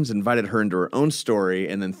questions, invited her into her own story,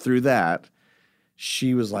 and then through that,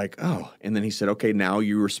 she was like, oh. And then he said, okay, now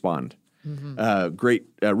you respond. Mm-hmm. Great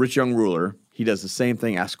rich young ruler. He does the same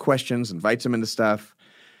thing, asks questions, invites him into stuff.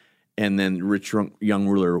 And then rich young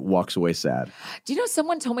ruler walks away sad. Do you know,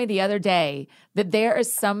 someone told me the other day that there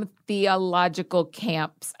is some theological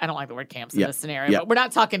camps. I don't like the word camps in this scenario, but we're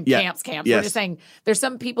not talking camps. Yes. We're just saying there's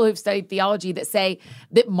some people who've studied theology that say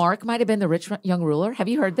that Mark might have been the rich young ruler. Have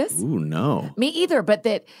you heard this? Ooh, no. Me either, but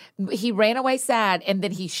that he ran away sad, and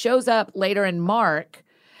then he shows up later in Mark.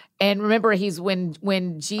 And remember, he's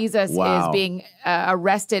when Jesus is being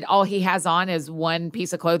arrested, all he has on is one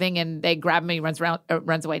piece of clothing, and they grab him and he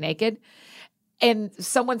runs away naked. And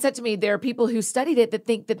someone said to me, there are people who studied it that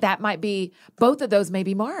think that might be, both of those may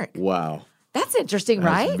be Mark. Wow. That's interesting,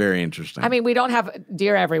 right? That's very interesting. I mean, we don't have,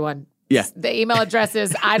 dear everyone. Yeah. The email address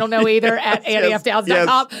is, I don't know either, at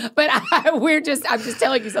anniefdowns.com. But I'm just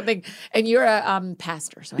telling you something. And you're a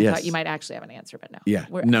pastor, so I thought you might actually have an answer, but no. Yeah.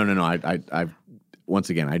 No. I've once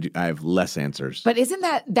again, I have less answers. But isn't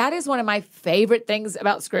that is one of my favorite things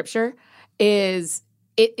about Scripture is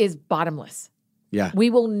it is bottomless. Yeah. We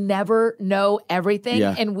will never know everything.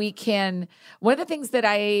 Yeah. And one of the things that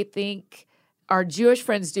I think our Jewish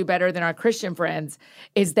friends do better than our Christian friends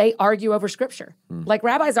is they argue over Scripture. Like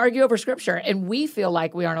rabbis argue over Scripture, and we feel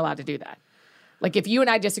like we aren't allowed to do that. Like if you and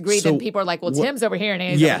I disagree, then people are like, well, Tim's over here and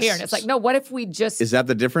Annie's over here. And it's like, no, what if we just... Is that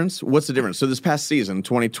the difference? What's the difference? So this past season,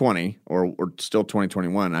 2020, or still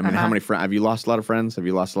 2021, I mean, how many friends... Have you lost a lot of friends? Have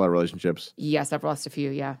you lost a lot of relationships? Yes, I've lost a few,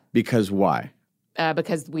 yeah. Because why?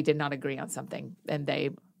 Because we did not agree on something, and they...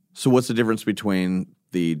 So what's the difference between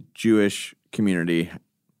the Jewish community,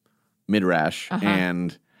 Midrash,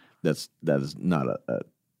 and that is not a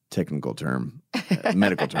technical term,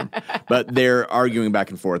 medical term, but they're arguing back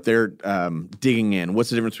and forth. They're digging in. What's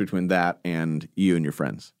the difference between that and you and your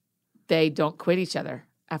friends? They don't quit each other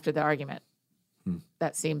after the argument.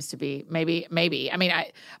 That seems to be maybe. I mean,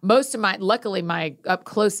 luckily my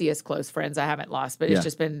closest close friends I haven't lost, but it's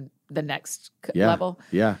just been the next level.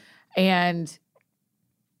 Yeah. And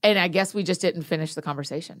I guess we just didn't finish the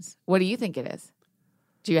conversations. What do you think it is?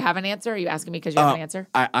 Do you have an answer? Are you asking me because you have an answer?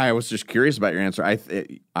 I was just curious about your answer.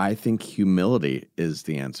 I think humility is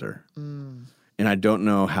the answer. And I don't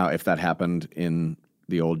know if that happened in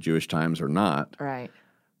the old Jewish times or not. Right.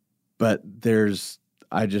 But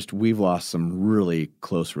we've lost some really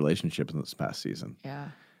close relationships in this past season. Yeah.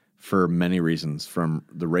 For many reasons, from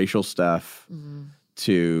the racial stuff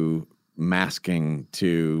to masking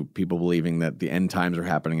to people believing that the end times are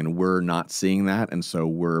happening and we're not seeing that, and so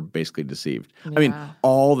we're basically deceived. Yeah. I mean,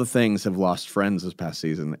 all the things have lost friends this past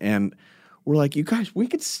season, and we're like, you guys, we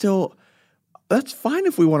could still, that's fine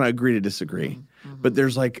if we want to agree to disagree. But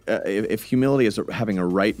there's like, if humility is having a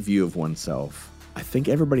right view of oneself, I think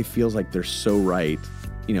everybody feels like they're so right,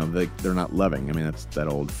 they're not loving. I mean, that's that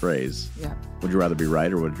old phrase. Yeah. Would you rather be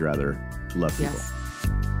right or would you rather love people? Yes.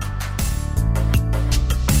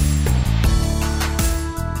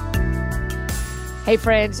 Hey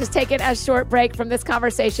friends, just taking a short break from this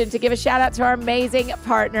conversation to give a shout out to our amazing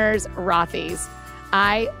partners, Rothy's.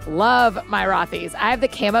 I love my Rothy's. I have the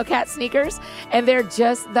Camo Cat sneakers, and they're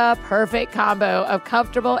just the perfect combo of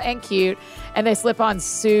comfortable and cute, and they slip on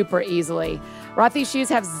super easily. Rothy's shoes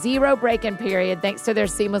have 0 break-in period thanks to their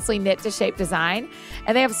seamlessly knit-to-shape design,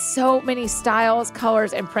 and they have so many styles,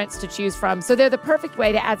 colors, and prints to choose from, so they're the perfect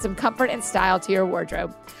way to add some comfort and style to your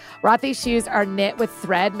wardrobe. Rothy's shoes are knit with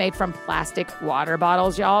thread made from plastic water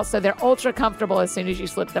bottles, y'all, so they're ultra comfortable as soon as you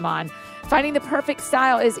slip them on. Finding the perfect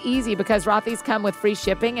style is easy because Rothy's come with free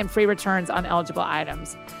shipping and free returns on eligible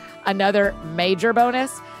items. Another major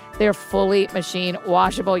bonus, they're fully machine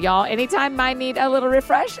washable, y'all. Anytime mine need a little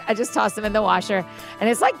refresh, I just toss them in the washer,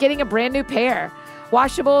 and it's like getting a brand new pair.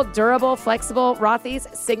 Washable, durable, flexible, Rothy's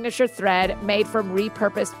signature thread made from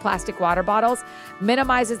repurposed plastic water bottles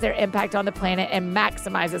minimizes their impact on the planet and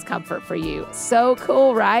maximizes comfort for you. So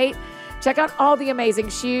cool, right? Check out all the amazing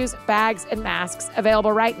shoes, bags, and masks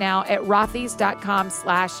available right now at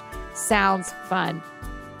rothys.com/soundsfun.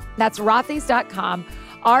 That's rothys.com,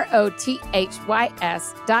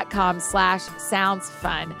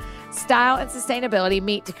 ROTHYS.com/soundsfun. Style and sustainability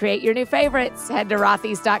meet to create your new favorites. Head to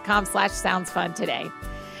rothys.com/soundsfun today.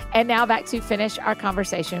 And now back to finish our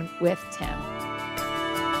conversation with Tim.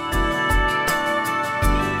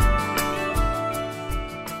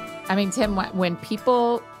 I mean, Tim, when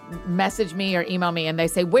people message me or email me and they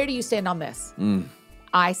say, where do you stand on this?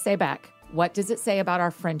 I say back, what does it say about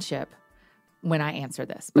our friendship when I answer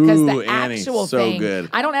this? Because the actual thing, good.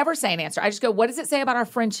 I don't ever say an answer. I just go, what does it say about our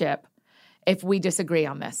friendship if we disagree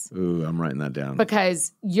on this? Ooh, I'm writing that down.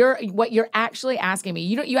 Because what you're actually asking me,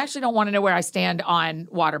 you actually don't want to know where I stand on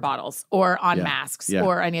water bottles or on masks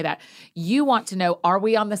or any of that. You want to know, are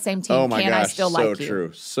we on the same team? Oh my Can gosh, I still like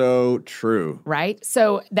you? So true. Right?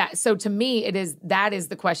 So to me, that is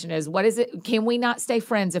the question is, what is it? Can we not stay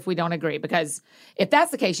friends if we don't agree? Because if that's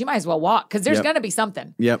the case, you might as well walk, because there's going to be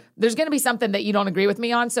something. Yep. There's going to be something that you don't agree with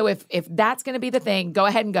me on. So if that's going to be the thing, go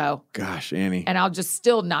ahead and go. Gosh, Annie. And I'll just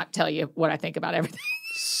still not tell you what I think about everything.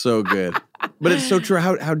 So good. But it's so true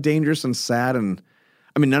how dangerous and sad. And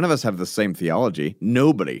I mean, none of us have the same theology.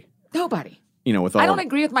 Nobody. You know, with all I don't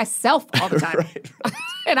agree with myself all the time. Right.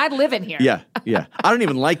 And I live in here. Yeah. I don't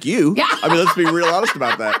even like you. Yeah. I mean, let's be real honest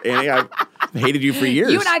about that, Annie. I've hated you for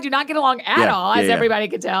years. You and I do not get along at all, as everybody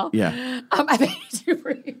could tell. Yeah. I've hated you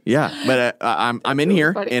for years. Yeah, but I'm in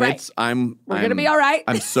here, and We're gonna be all right.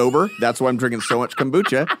 I'm sober. That's why I'm drinking so much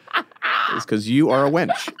kombucha. It's because you are a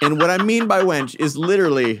wench. And what I mean by wench is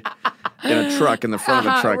literally in a truck, in the front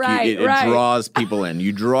of a truck. It draws people in.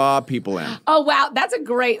 You draw people in. Oh, wow. That's a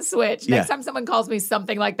great switch. Next time someone calls me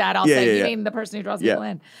something like that, I'll say, you mean the person who draws people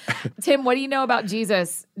in. Tim, what do you know about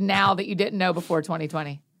Jesus now that you didn't know before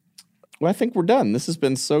 2020? Well, I think we're done. This has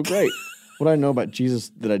been so great. What do I know about Jesus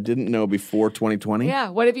that I didn't know before 2020? Yeah.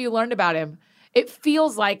 What have you learned about him? It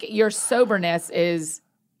feels like your soberness is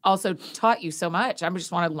also taught you so much. I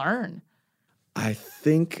just want to learn. I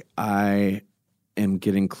think I am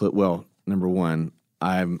getting well, number one,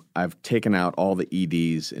 I've taken out all the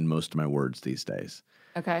EDs in most of my words these days.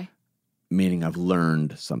 Okay. Meaning I've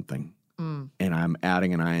learned something. And I'm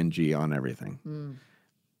adding an ing on everything.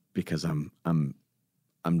 Because I'm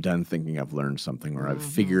done thinking I've learned something or I've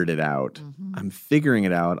figured it out. I'm figuring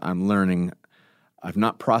it out. I'm learning. I've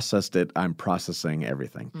not processed it. I'm processing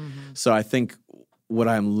everything. So I think what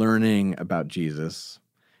I'm learning about Jesus,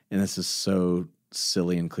 and this is so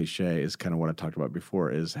silly and cliche, is kind of what I talked about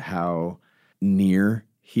before, is how near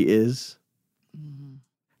he is.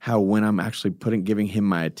 How when I'm actually giving him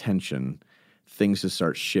my attention, things just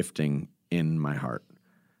start shifting in my heart.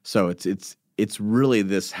 So it's really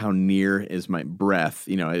this, how near is my breath.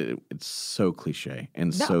 You know, it's so cliche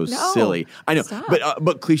and so silly. I know,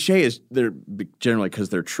 but cliche is they're generally because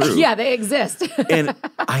they're true. Yeah, they exist. And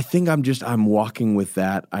I think I'm walking with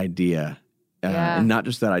that idea. And not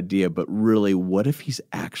just that idea, but really, what if he's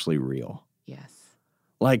actually real? Yes.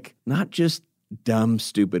 Like, not just dumb,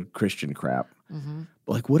 stupid Christian crap, but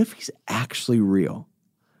like, what if he's actually real?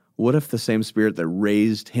 What if the same spirit that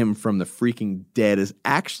raised him from the freaking dead is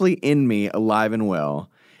actually in me, alive and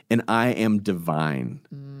well, and I am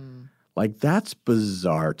divine? Like, that's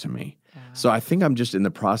bizarre to me. So I think I'm just in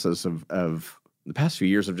the process of the past few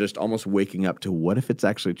years of just almost waking up to what if it's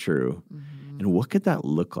actually true? And what could that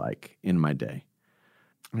look like in my day?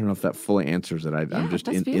 I don't know if that fully answers it. I'm just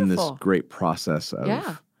in this great process of...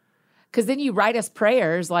 Yeah. Because then you write us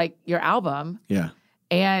prayers like your album. Yeah.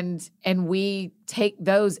 And we take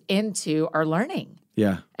those into our learning.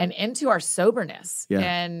 Yeah. And into our soberness. Yeah.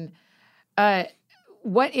 And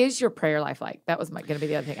what is your prayer life like? That was going to be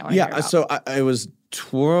the other thing I want to hear about. So I was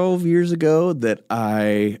 12 years ago that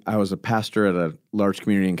I was a pastor at a large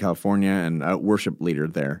community in California and a worship leader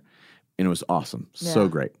there. And it was awesome. Yeah. So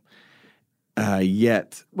great.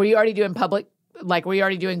 Yet. Were you already doing were you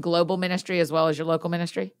already doing global ministry as well as your local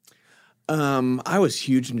ministry? I was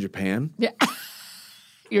huge in Japan. Yeah.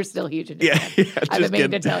 You're still huge in Japan. Yeah. I've been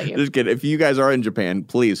meaning to tell you. Just kidding. If you guys are in Japan,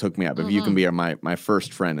 please hook me up. If you can be my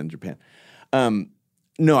first friend in Japan.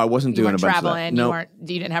 No, I wasn't doing a bunch of that. No,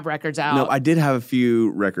 you didn't have records out. No, I did have a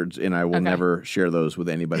few records, and I will never share those with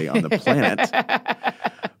anybody on the planet.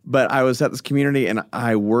 But I was at this community, and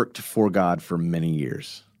I worked for God for many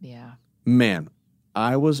years. Yeah. Man,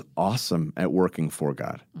 I was awesome at working for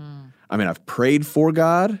God. I mean, I've prayed for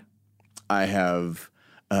God. I have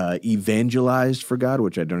evangelized for God,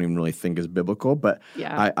 which I don't even really think is biblical. But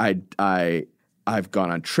I've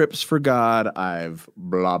gone on trips for God. I've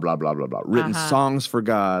blah, blah, blah, blah, blah. Written songs for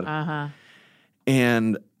God.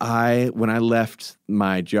 And when I left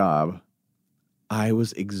my job, I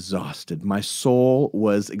was exhausted. My soul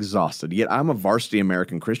was exhausted. Yet I'm a varsity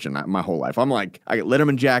American Christian my whole life. I'm like, I got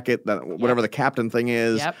Letterman jacket, whatever the captain thing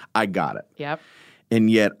is, I got it. Yep.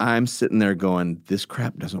 And yet I'm sitting there going, this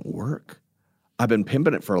crap doesn't work. I've been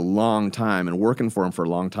pimping it for a long time and working for him for a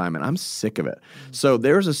long time, and I'm sick of it. So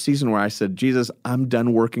there was a season where I said, Jesus, I'm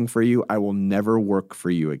done working for you. I will never work for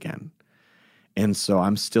you again. And so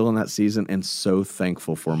I'm still in that season and so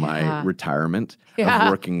thankful for my retirement of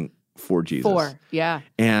working for Jesus.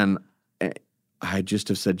 And I just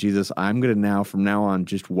have said, Jesus, I'm going to from now on,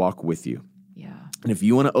 just walk with you. Yeah. And if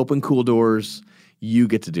you want to open cool doors, you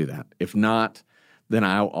get to do that. If not, then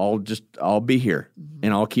I'll be here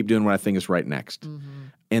and I'll keep doing what I think is right next.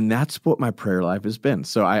 And that's what my prayer life has been.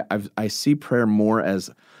 So I see prayer more as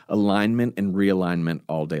alignment and realignment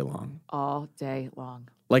all day long. All day long.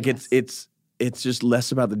 Like it's just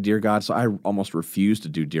less about the Dear God. So I almost refuse to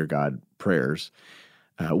do Dear God prayers.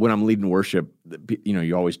 When I'm leading worship,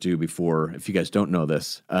 you always do before, if you guys don't know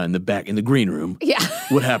this, in the back, in the green room,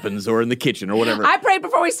 what happens, or in the kitchen or whatever. I prayed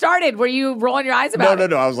before we started. Were you rolling your eyes about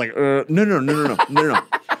it? No. I was like, no.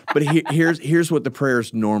 But here's what the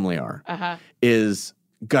prayers normally are, is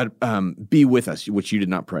God, be with us, which you did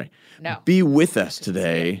not pray. No. Be with us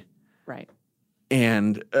today. Right.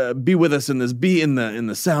 And be with us in this, be in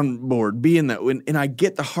the soundboard, be in that. And I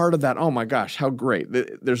get the heart of that. Oh my gosh, how great.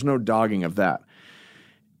 There's no dogging of that.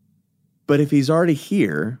 But if he's already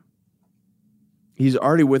here, he's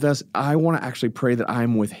already with us, I want to actually pray that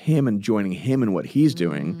I'm with him and joining him in what he's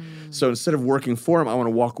doing. So instead of working for him, I want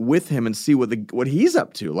to walk with him and see what he's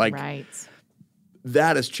up to. Like,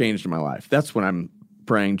 that has changed in my life. That's when I'm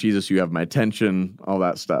praying, Jesus, you have my attention, all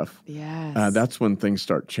that stuff. Yes. That's when things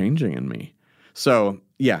start changing in me. So,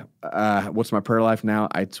 what's my prayer life now?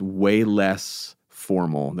 It's way less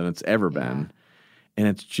formal than it's ever been. And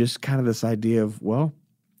it's just kind of this idea of, well,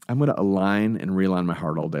 I'm going to align and realign my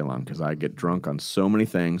heart all day long because I get drunk on so many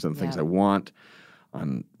things, on things I want,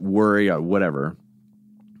 on worry, on whatever.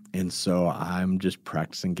 And so I'm just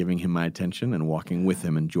practicing giving him my attention and walking with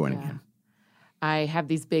him and joining him. I have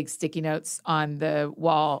these big sticky notes on the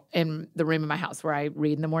wall in the room in my house where I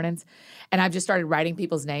read in the mornings. And I've just started writing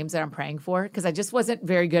people's names that I'm praying for because I just wasn't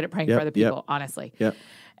very good at praying for other people, honestly.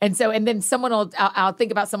 And then I'll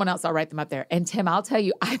think about someone else, I'll write them up there. And Tim, I'll tell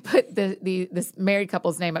you, I put this married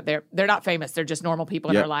couple's name up there. They're not famous. They're just normal people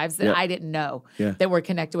in our lives that I didn't know that were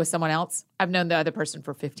connected with someone else. I've known the other person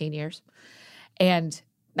for 15 years. And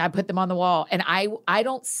I put them on the wall. And I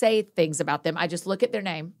don't say things about them. I just look at their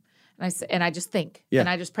name and I just think. And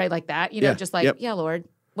I just pray like that. Just like, Lord,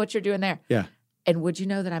 what you're doing there. And would you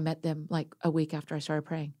know that I met them like a week after I started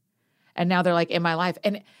praying? And now they're like in my life.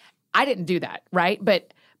 And I didn't do that, right?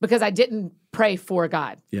 But because I didn't pray for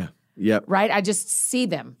God. Right? I just see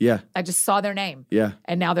them. I just saw their name.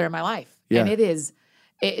 And now they're in my life. And it is,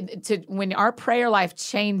 when our prayer life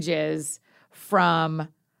changes from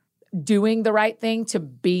doing the right thing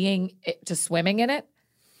to swimming in it,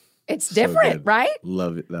 it's different, right?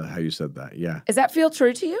 Love it, how you said that. Does that feel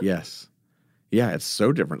true to you? Yes. Yeah, it's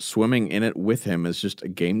so different. Swimming in it with him is just a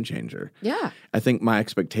game changer. I think my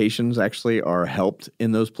expectations actually are helped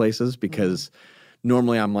in those places because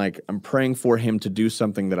normally I'm praying for him to do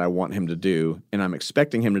something that I want him to do, and I'm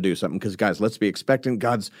expecting him to do something because, guys, let's be expectant.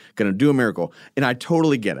 God's going to do a miracle. And I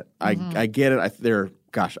totally get it. I get it.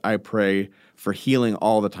 I pray for healing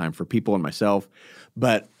all the time for people and myself.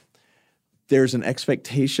 But there's an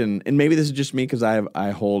expectation, and maybe this is just me because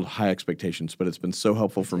I hold high expectations, but it's been so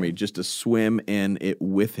helpful for me just to swim in it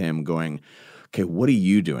with him going, okay, what are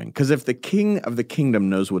you doing? Because if the king of the kingdom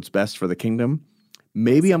knows what's best for the kingdom,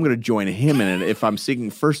 maybe I'm going to join him in it if I'm seeking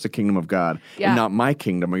first the kingdom of God and not my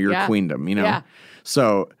kingdom or your queendom,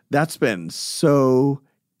 So that's been so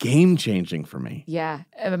game-changing for me.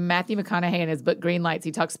 Matthew McConaughey in his book Green Lights,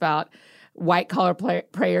 he talks about white-collar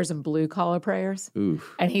prayers and blue-collar prayers.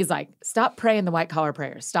 Oof. And he's like, stop praying the white-collar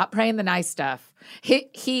prayers. Stop praying the nice stuff.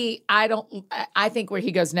 I think where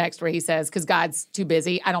he goes next, where he says, because God's too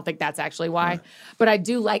busy, I don't think that's actually why. But I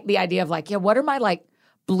do like the idea of what are my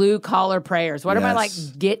blue-collar prayers? What am I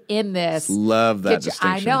get in this? Love that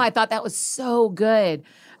distinction. I know. I thought that was so good.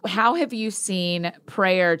 How have you seen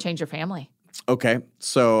prayer change your family? Okay.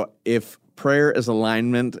 So if prayer is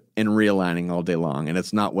alignment and realigning all day long, and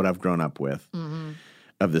it's not what I've grown up with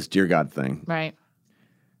of this Dear God thing. Right.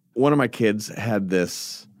 One of my kids had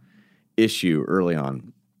this issue early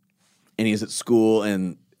on, and he's at school,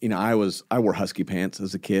 and I wore Husky pants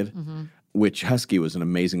as a kid, which Husky was an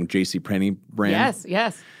amazing JCPenney brand.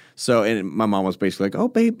 Yes. So, and my mom was basically like, "Oh,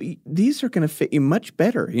 babe, these are going to fit you much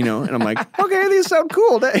better," And I'm like, "Okay, these sound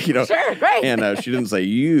cool," Sure, great. And she didn't say,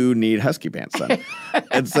 "You need Husky pants, son."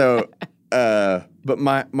 And so but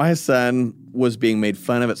my son was being made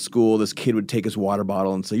fun of at school. This kid would take his water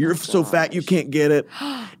bottle and say, "You're so fat, you can't get it."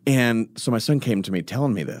 And so my son came to me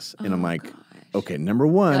telling me this, and I'm like, "Okay, number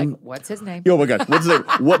one, what's his name? Oh my gosh, what's his name?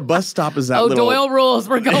 What bus stop is that?" Doyle rules.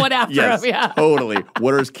 We're going after yes, him. Yeah, totally.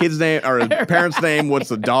 What are his kids' name or his parents' name? What's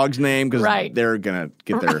the dog's name? Because they're gonna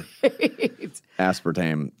get their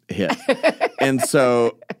aspartame hit. And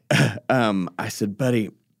so I said,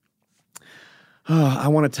 "Buddy, I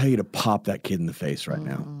want to tell you to pop that kid in the face right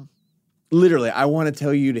now. Literally, I want to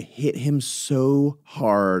tell you to hit him so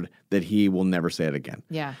hard that he will never say it again."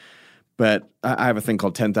 Yeah. But I have a thing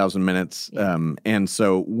called 10,000 minutes. And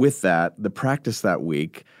so with that, the practice that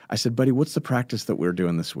week, I said, "Buddy, what's the practice that we're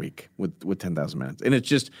doing this week with 10,000 minutes?" And it's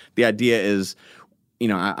just, the idea is,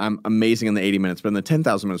 I'm amazing in the 80 minutes, but in the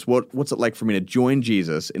 10,000 minutes, what's it like for me to join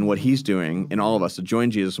Jesus in what he's doing, and all of us to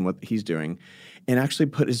join Jesus in what he's doing, and actually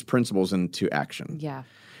put his principles into action? Yeah.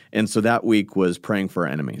 And so that week was praying for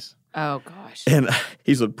our enemies. Oh, gosh. And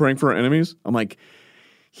he said, "Praying for our enemies?" I'm like,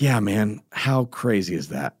 yeah, man, how crazy is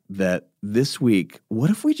that? That this week, what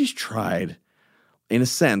if we just tried, in a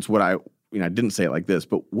sense, I didn't say it like this,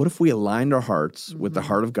 but what if we aligned our hearts with the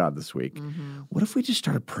heart of God this week? What if we just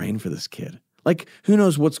started praying for this kid? Like, who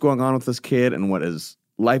knows what's going on with this kid and what his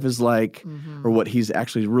life is like, or what he's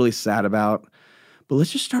actually really sad about. But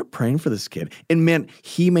let's just start praying for this kid. And man,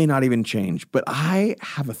 he may not even change, but I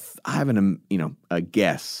have a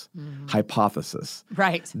guess, hypothesis,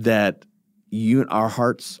 right, that our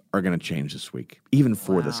hearts are going to change this week, even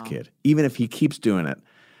for this kid. Even if he keeps doing it,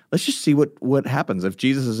 let's just see what happens. If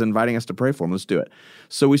Jesus is inviting us to pray for him, let's do it.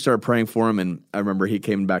 So we started praying for him, and I remember he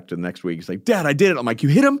came back to the next week. He's like, "Dad, I did it." I'm like, "You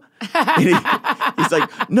hit him?" And he's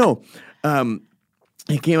like, "No."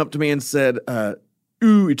 He came up to me and said,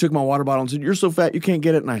 "Ooh," he took my water bottle and said, "You're so fat, you can't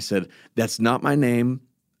get it." And I said, "That's not my name.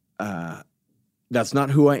 That's not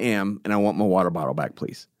who I am, and I want my water bottle back,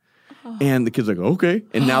 please." And the kid's like, "Okay."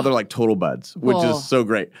 And now they're like total buds, which is so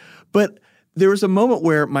great. But there was a moment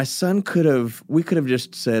where my son we could have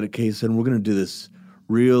just said, "Okay, son, we're going to do this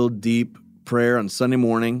real deep prayer on Sunday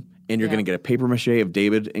morning, and you're going to get a paper mache of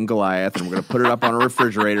David and Goliath, and we're going to put it up on a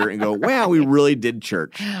refrigerator and go, wow, we really did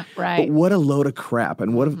church." Right. But what a load of crap.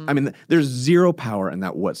 And there's zero power in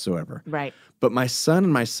that whatsoever. Right. But my son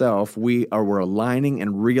and myself, we're aligning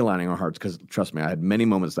and realigning our hearts, because trust me, I had many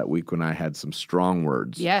moments that week when I had some strong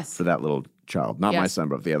words for that little child. Not my son,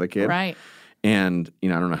 but the other kid. Right. And, I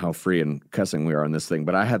don't know how free and cussing we are on this thing,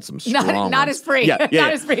 but I had some strong Not as free. Yeah.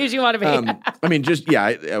 Not as free as you want to be.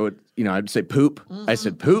 I would, I'd say poop. I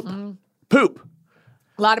said poop. Poop.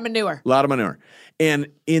 A lot of manure. And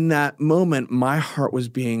in that moment, my heart was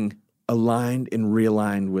being aligned and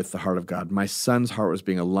realigned with the heart of God. My son's heart was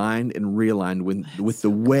being aligned and realigned with the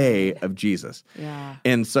way of Jesus. Yeah.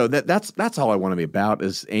 And so that's all I want to be about,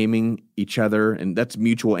 is aiming each other, and that's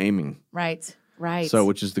mutual aiming. Right. So,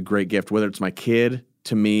 which is the great gift, whether it's my kid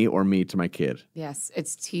to me or me to my kid. Yes,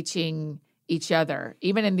 it's teaching each other.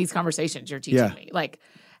 Even in these conversations, you're teaching me, like,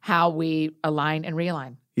 how we align and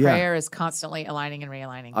realign. Yeah. Prayer is constantly aligning and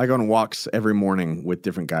realigning. I go on walks every morning with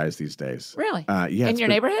different guys these days. Really? Yeah. In your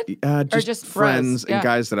neighborhood? Or just friends and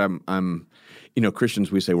guys that I'm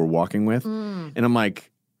Christians we say we're walking with. And I'm like,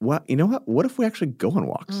 what? You know what? What if we actually go on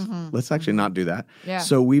walks? Let's actually not do that. Yeah.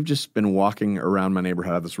 So we've just been walking around my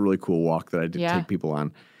neighborhood. I have this really cool walk that I did take people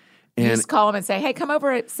on. And you just call them and say, "Hey, come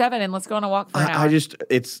over at 7 and let's go on a walk for an hour."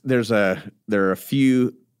 There are a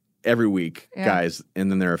few every week, guys, and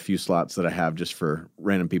then there are a few slots that I have just for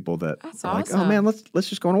random people that That's are awesome. like, "Oh man, let's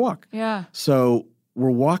just go on a walk." Yeah. So we're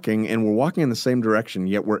walking in the same direction,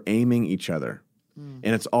 yet we're aiming each other.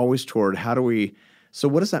 And it's always toward so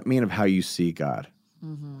what does that mean of how you see God?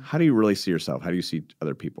 How do you really see yourself? How do you see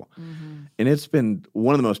other people? And it's been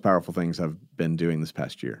one of the most powerful things I've been doing this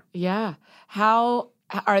past year. Yeah. How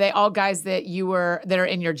are they all guys that are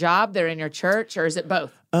in your job, they're in your church, or is it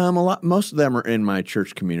both? Most of them are in my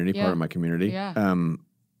church community, part of my community. Yeah.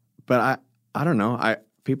 But I don't know.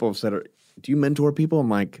 People have said, "Do you mentor people?" I'm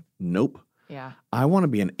like, nope. Yeah. I want to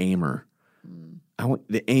be an aimer. I want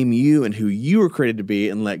to aim you and who you were created to be,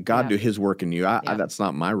 and let God do his work in you. That's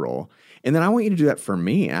not my role. And then I want you to do that for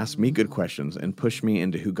me. Ask me good questions and push me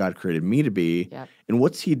into who God created me to be. Yep.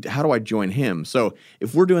 And how do I join him? So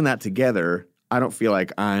if we're doing that together, I don't feel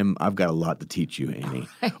like I've got a lot to teach you, Amy,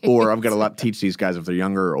 or I've got a lot to teach these guys if they're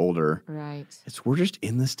younger or older. Right. We're just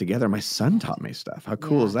in this together. My son taught me stuff. How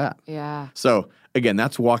cool is that? Yeah. So again,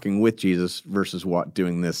 that's walking with Jesus versus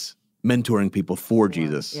doing this, mentoring people for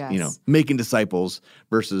Jesus, Yes. making disciples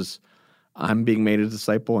versus I'm being made a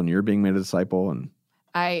disciple and you're being made a disciple. And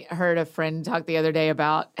I heard a friend talk the other day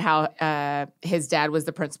about how his dad was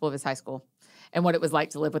the principal of his high school. and what it was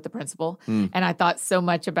like to live with the principal. And I thought so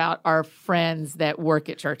much about our friends that work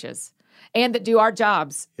at churches and that do our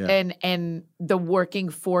jobs and the working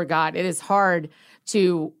for God. It is hard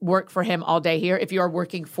to work for him all day here. If you are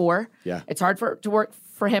working for, it's hard to work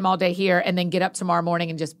for him all day here and then get up tomorrow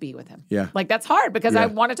morning and just be with him. Like that's hard because I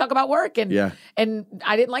want to talk about work and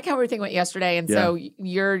I didn't like how everything went yesterday. And so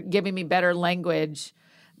you're giving me better language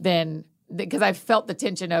than, because I felt the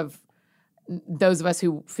tension of those of us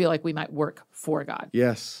who feel like we might work for God.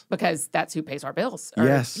 Yes. Because that's who pays our bills,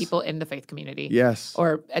 or people in the faith community. Yes.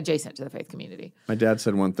 Or adjacent to the faith community. My dad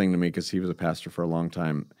said one thing to me because he was a pastor for a long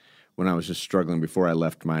time when I was just struggling before I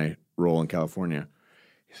left my role in California.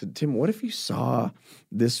 He said, Tim, what if you saw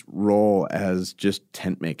this role as just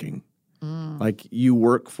tent making? Like you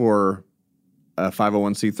work for a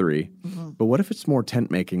 501c3, but what if it's more tent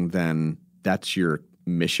making than that's your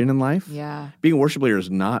mission in life? Yeah. Being a worship leader is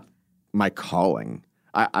not my calling.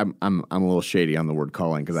 I'm a little shady on the word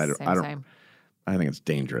calling because I don't. I think it's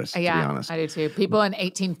dangerous. To be honest, I do too. People in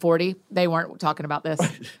 1840, they weren't talking about this.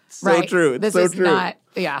 So true. It's this so is true. Not.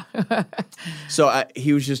 So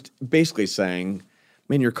he was just basically saying,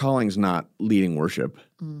 "Man, your calling's not leading worship.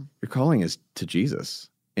 Your calling is to Jesus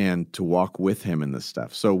and to walk with Him in this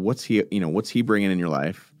stuff. So what's He bringing in your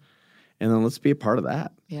life, and then let's be a part of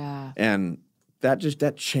that." Yeah. And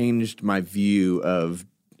that changed my view of,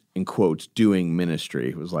 in quotes, doing ministry.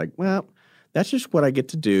 It was like, well, that's just what I get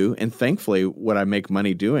to do. And thankfully, what I make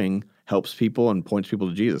money doing helps people and points people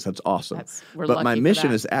to Jesus. That's awesome. But my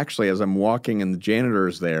mission is actually, as I'm walking and the janitor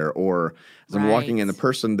is there, or as I'm walking in the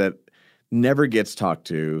person that never gets talked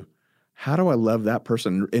to, how do I love that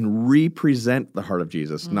person and represent the heart of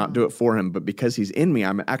Jesus? Not do it for him, but because he's in me,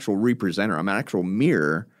 I'm an actual representer. I'm an actual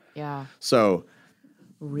mirror. Yeah. So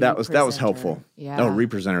that was helpful. Yeah. Oh,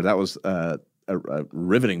 representer. That was a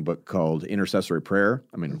riveting book called Intercessory Prayer.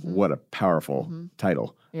 I mean, what a powerful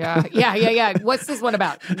title. Yeah. What's this one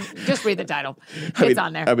about? Just read the title. It's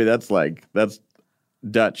on there. I mean, that's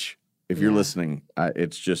Dutch. If you're listening,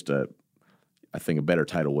 it's just I think a better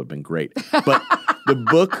title would have been great. But the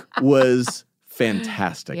book was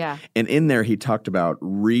fantastic. Yeah. And in there, he talked about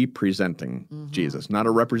representing Jesus, not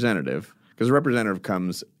a representative, because a representative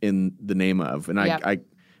comes in the name of, and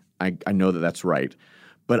I know that that's right.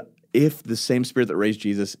 But if the same Spirit that raised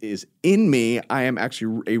Jesus is in me, I am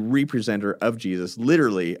actually a representer of Jesus,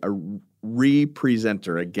 literally a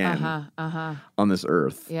representer again on this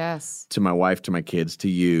earth. Yes. To my wife, to my kids, to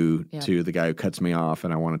you, to the guy who cuts me off,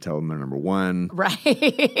 and I want to tell them they're number one. Right.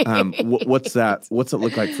 What's that? What's it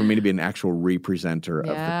look like for me to be an actual representer of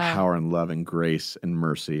the power and love and grace and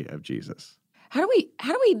mercy of Jesus? How do we,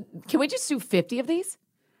 can we just do 50 of these?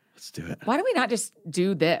 Let's do it. Why do we not just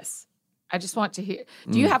do this? I just want to hear.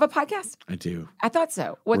 Do you have a podcast? I do. I thought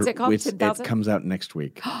so. What's it called? 10,000? It comes out next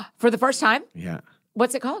week. For the first time? Yeah.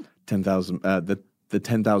 What's it called? 10,000. The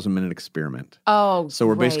 10,000 minute experiment. Oh, so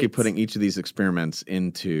we're basically putting each of these experiments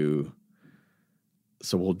into.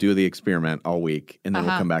 So we'll do the experiment all week, and then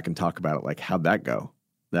we'll come back and talk about it. Like, how'd that go?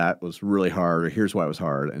 That was really hard, or here's why it was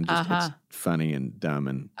hard, and just it's funny and dumb.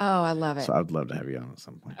 And I love it. So I'd love to have you on at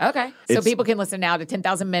some point. Okay. So people can listen now to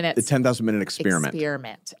 10,000 minutes. The 10,000 minute experiment. Okay.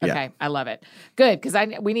 Yeah. I love it. Good. Because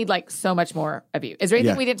we need like so much more of you. Is there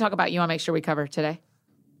anything we didn't talk about you want to make sure we cover today?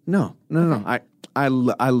 No. I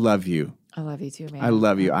love you. I love you too, man. I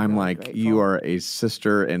love you. I'm really like, grateful. You are a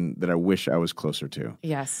sister and that I wish I was closer to.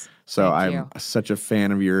 Yes. So I'm such a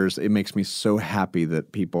fan of yours. It makes me so happy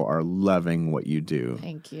that people are loving what you do.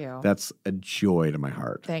 Thank you. That's a joy to my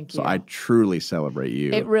heart. Thank you. So I truly celebrate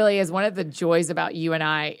you. It really is. One of the joys about you and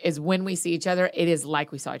I is when we see each other, it is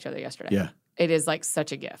like we saw each other yesterday. Yeah. It is like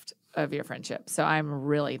such a gift of your friendship. So I'm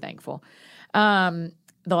really thankful.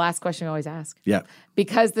 The last question we always ask. Yeah.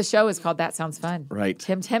 Because the show is called That Sounds Fun. Right.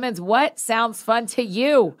 Tim Timmons, what sounds fun to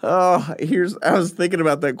you? Oh, I was thinking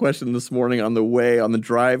about that question this morning on the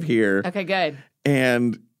drive here. Okay, good.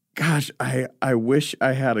 And gosh, I wish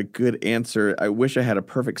I had a good answer. I wish I had a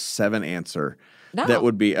perfect 7 answer. No. That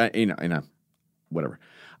would be, whatever.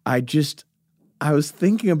 I was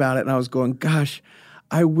thinking about it and I was going, gosh,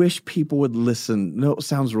 I wish people would listen. No, it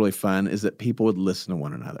sounds really fun is that people would listen to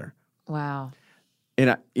one another. Wow.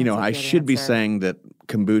 And I should be saying that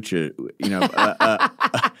kombucha,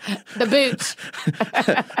 the booch.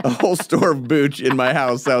 A whole store of booch in my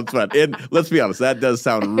house sounds fun. And let's be honest, that does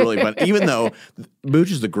sound really fun. Even though booch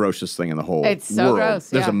is the grossest thing in the whole It's so world. gross.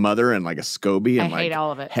 There's a mother and like a SCOBY and I hate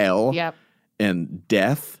all of it. Hell. Yep. And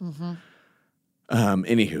death. Mm-hmm.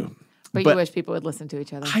 Anywho. But you wish people would listen to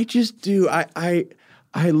each other. I just do. I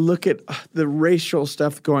look at the racial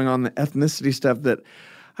stuff going on, the ethnicity stuff that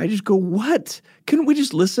I just go, what? Couldn't we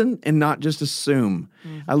just listen and not just assume?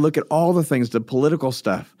 I look at all the things, the political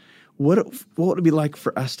stuff. What would it be like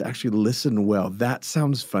for us to actually listen well? That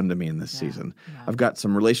sounds fun to me in this season. Yeah. I've got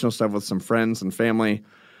some relational stuff with some friends and family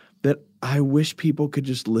that I wish people could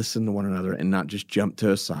just listen to one another and not just jump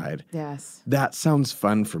to a side. Yes. That sounds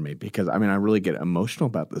fun for me because, I really get emotional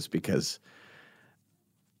about this because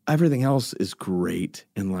everything else is great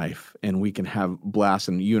in life and we can have blasts,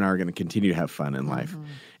 and you and I are going to continue to have fun in life.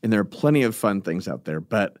 And there are plenty of fun things out there.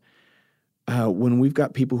 But when we've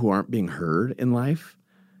got people who aren't being heard in life,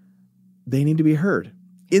 they need to be heard.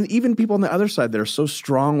 And even people on the other side that are so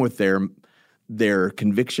strong with their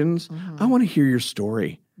convictions, I want to hear your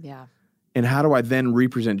story. Yeah. And how do I then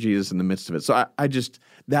represent Jesus in the midst of it? So I just,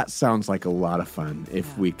 that sounds like a lot of fun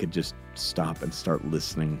if we could just stop and start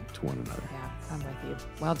listening to one another. Yeah, I'm with you.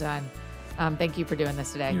 Well done. Thank you for doing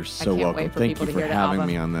this today. You're so welcome. I can't wait for Thank people you to for hear having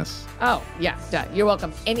me on this. Oh, yeah. Duh. You're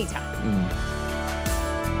welcome anytime.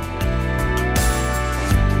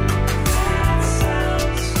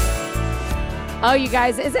 Oh, you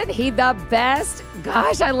guys, isn't he the best?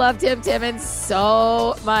 Gosh, I love Tim Timmons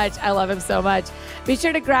so much. I love him so much. Be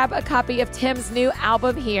sure to grab a copy of Tim's new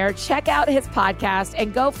album here. Check out his podcast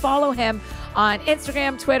and go follow him on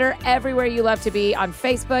Instagram, Twitter, everywhere you love to be, on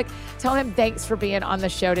Facebook. Tell him thanks for being on the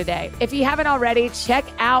show today. If you haven't already, check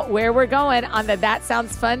out where we're going on the That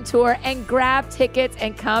Sounds Fun tour and grab tickets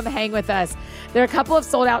and come hang with us. There are a couple of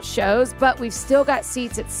sold out shows, but we've still got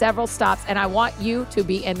seats at several stops, and I want you to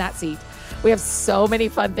be in that seat. We have so many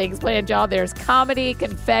fun things planned, y'all. There's comedy,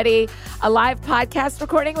 confetti, a live podcast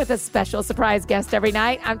recording with a special surprise guest every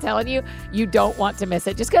night. I'm telling you, you don't want to miss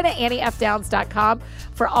it. Just go to AnnieFDowns.com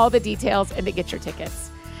for all the details and to get your tickets.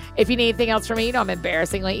 If you need anything else from me, I'm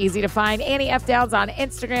embarrassingly easy to find. Annie F. Downs on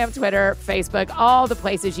Instagram, Twitter, Facebook, all the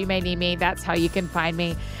places you may need me. That's how you can find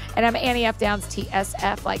me. And I'm Annie F. Downs,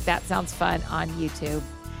 TSF, like That Sounds Fun, on YouTube.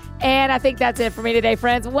 And I think that's it for me today,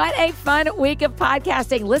 friends. What a fun week of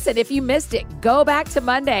podcasting. Listen, if you missed it, go back to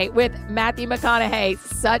Monday with Matthew McConaughey.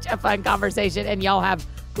 Such a fun conversation, and y'all have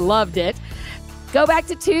loved it. Go back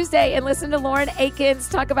to Tuesday and listen to Lauren Akins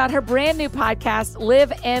talk about her brand new podcast,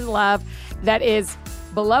 Live in Love, that is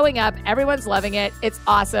blowing up. Everyone's loving it. It's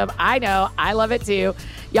awesome. I know. I love it too.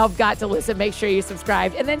 Y'all have got to listen. Make sure you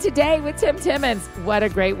subscribe. And then today with Tim Timmons. What a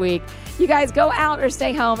great week. You guys go out or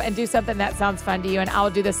stay home and do something that sounds fun to you, and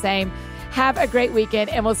I'll do the same. Have a great weekend,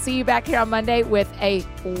 and we'll see you back here on Monday with a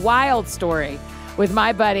wild story with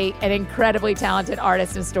my buddy, an incredibly talented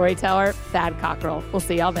artist and storyteller, Thad Cockrell. We'll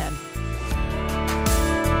see y'all then.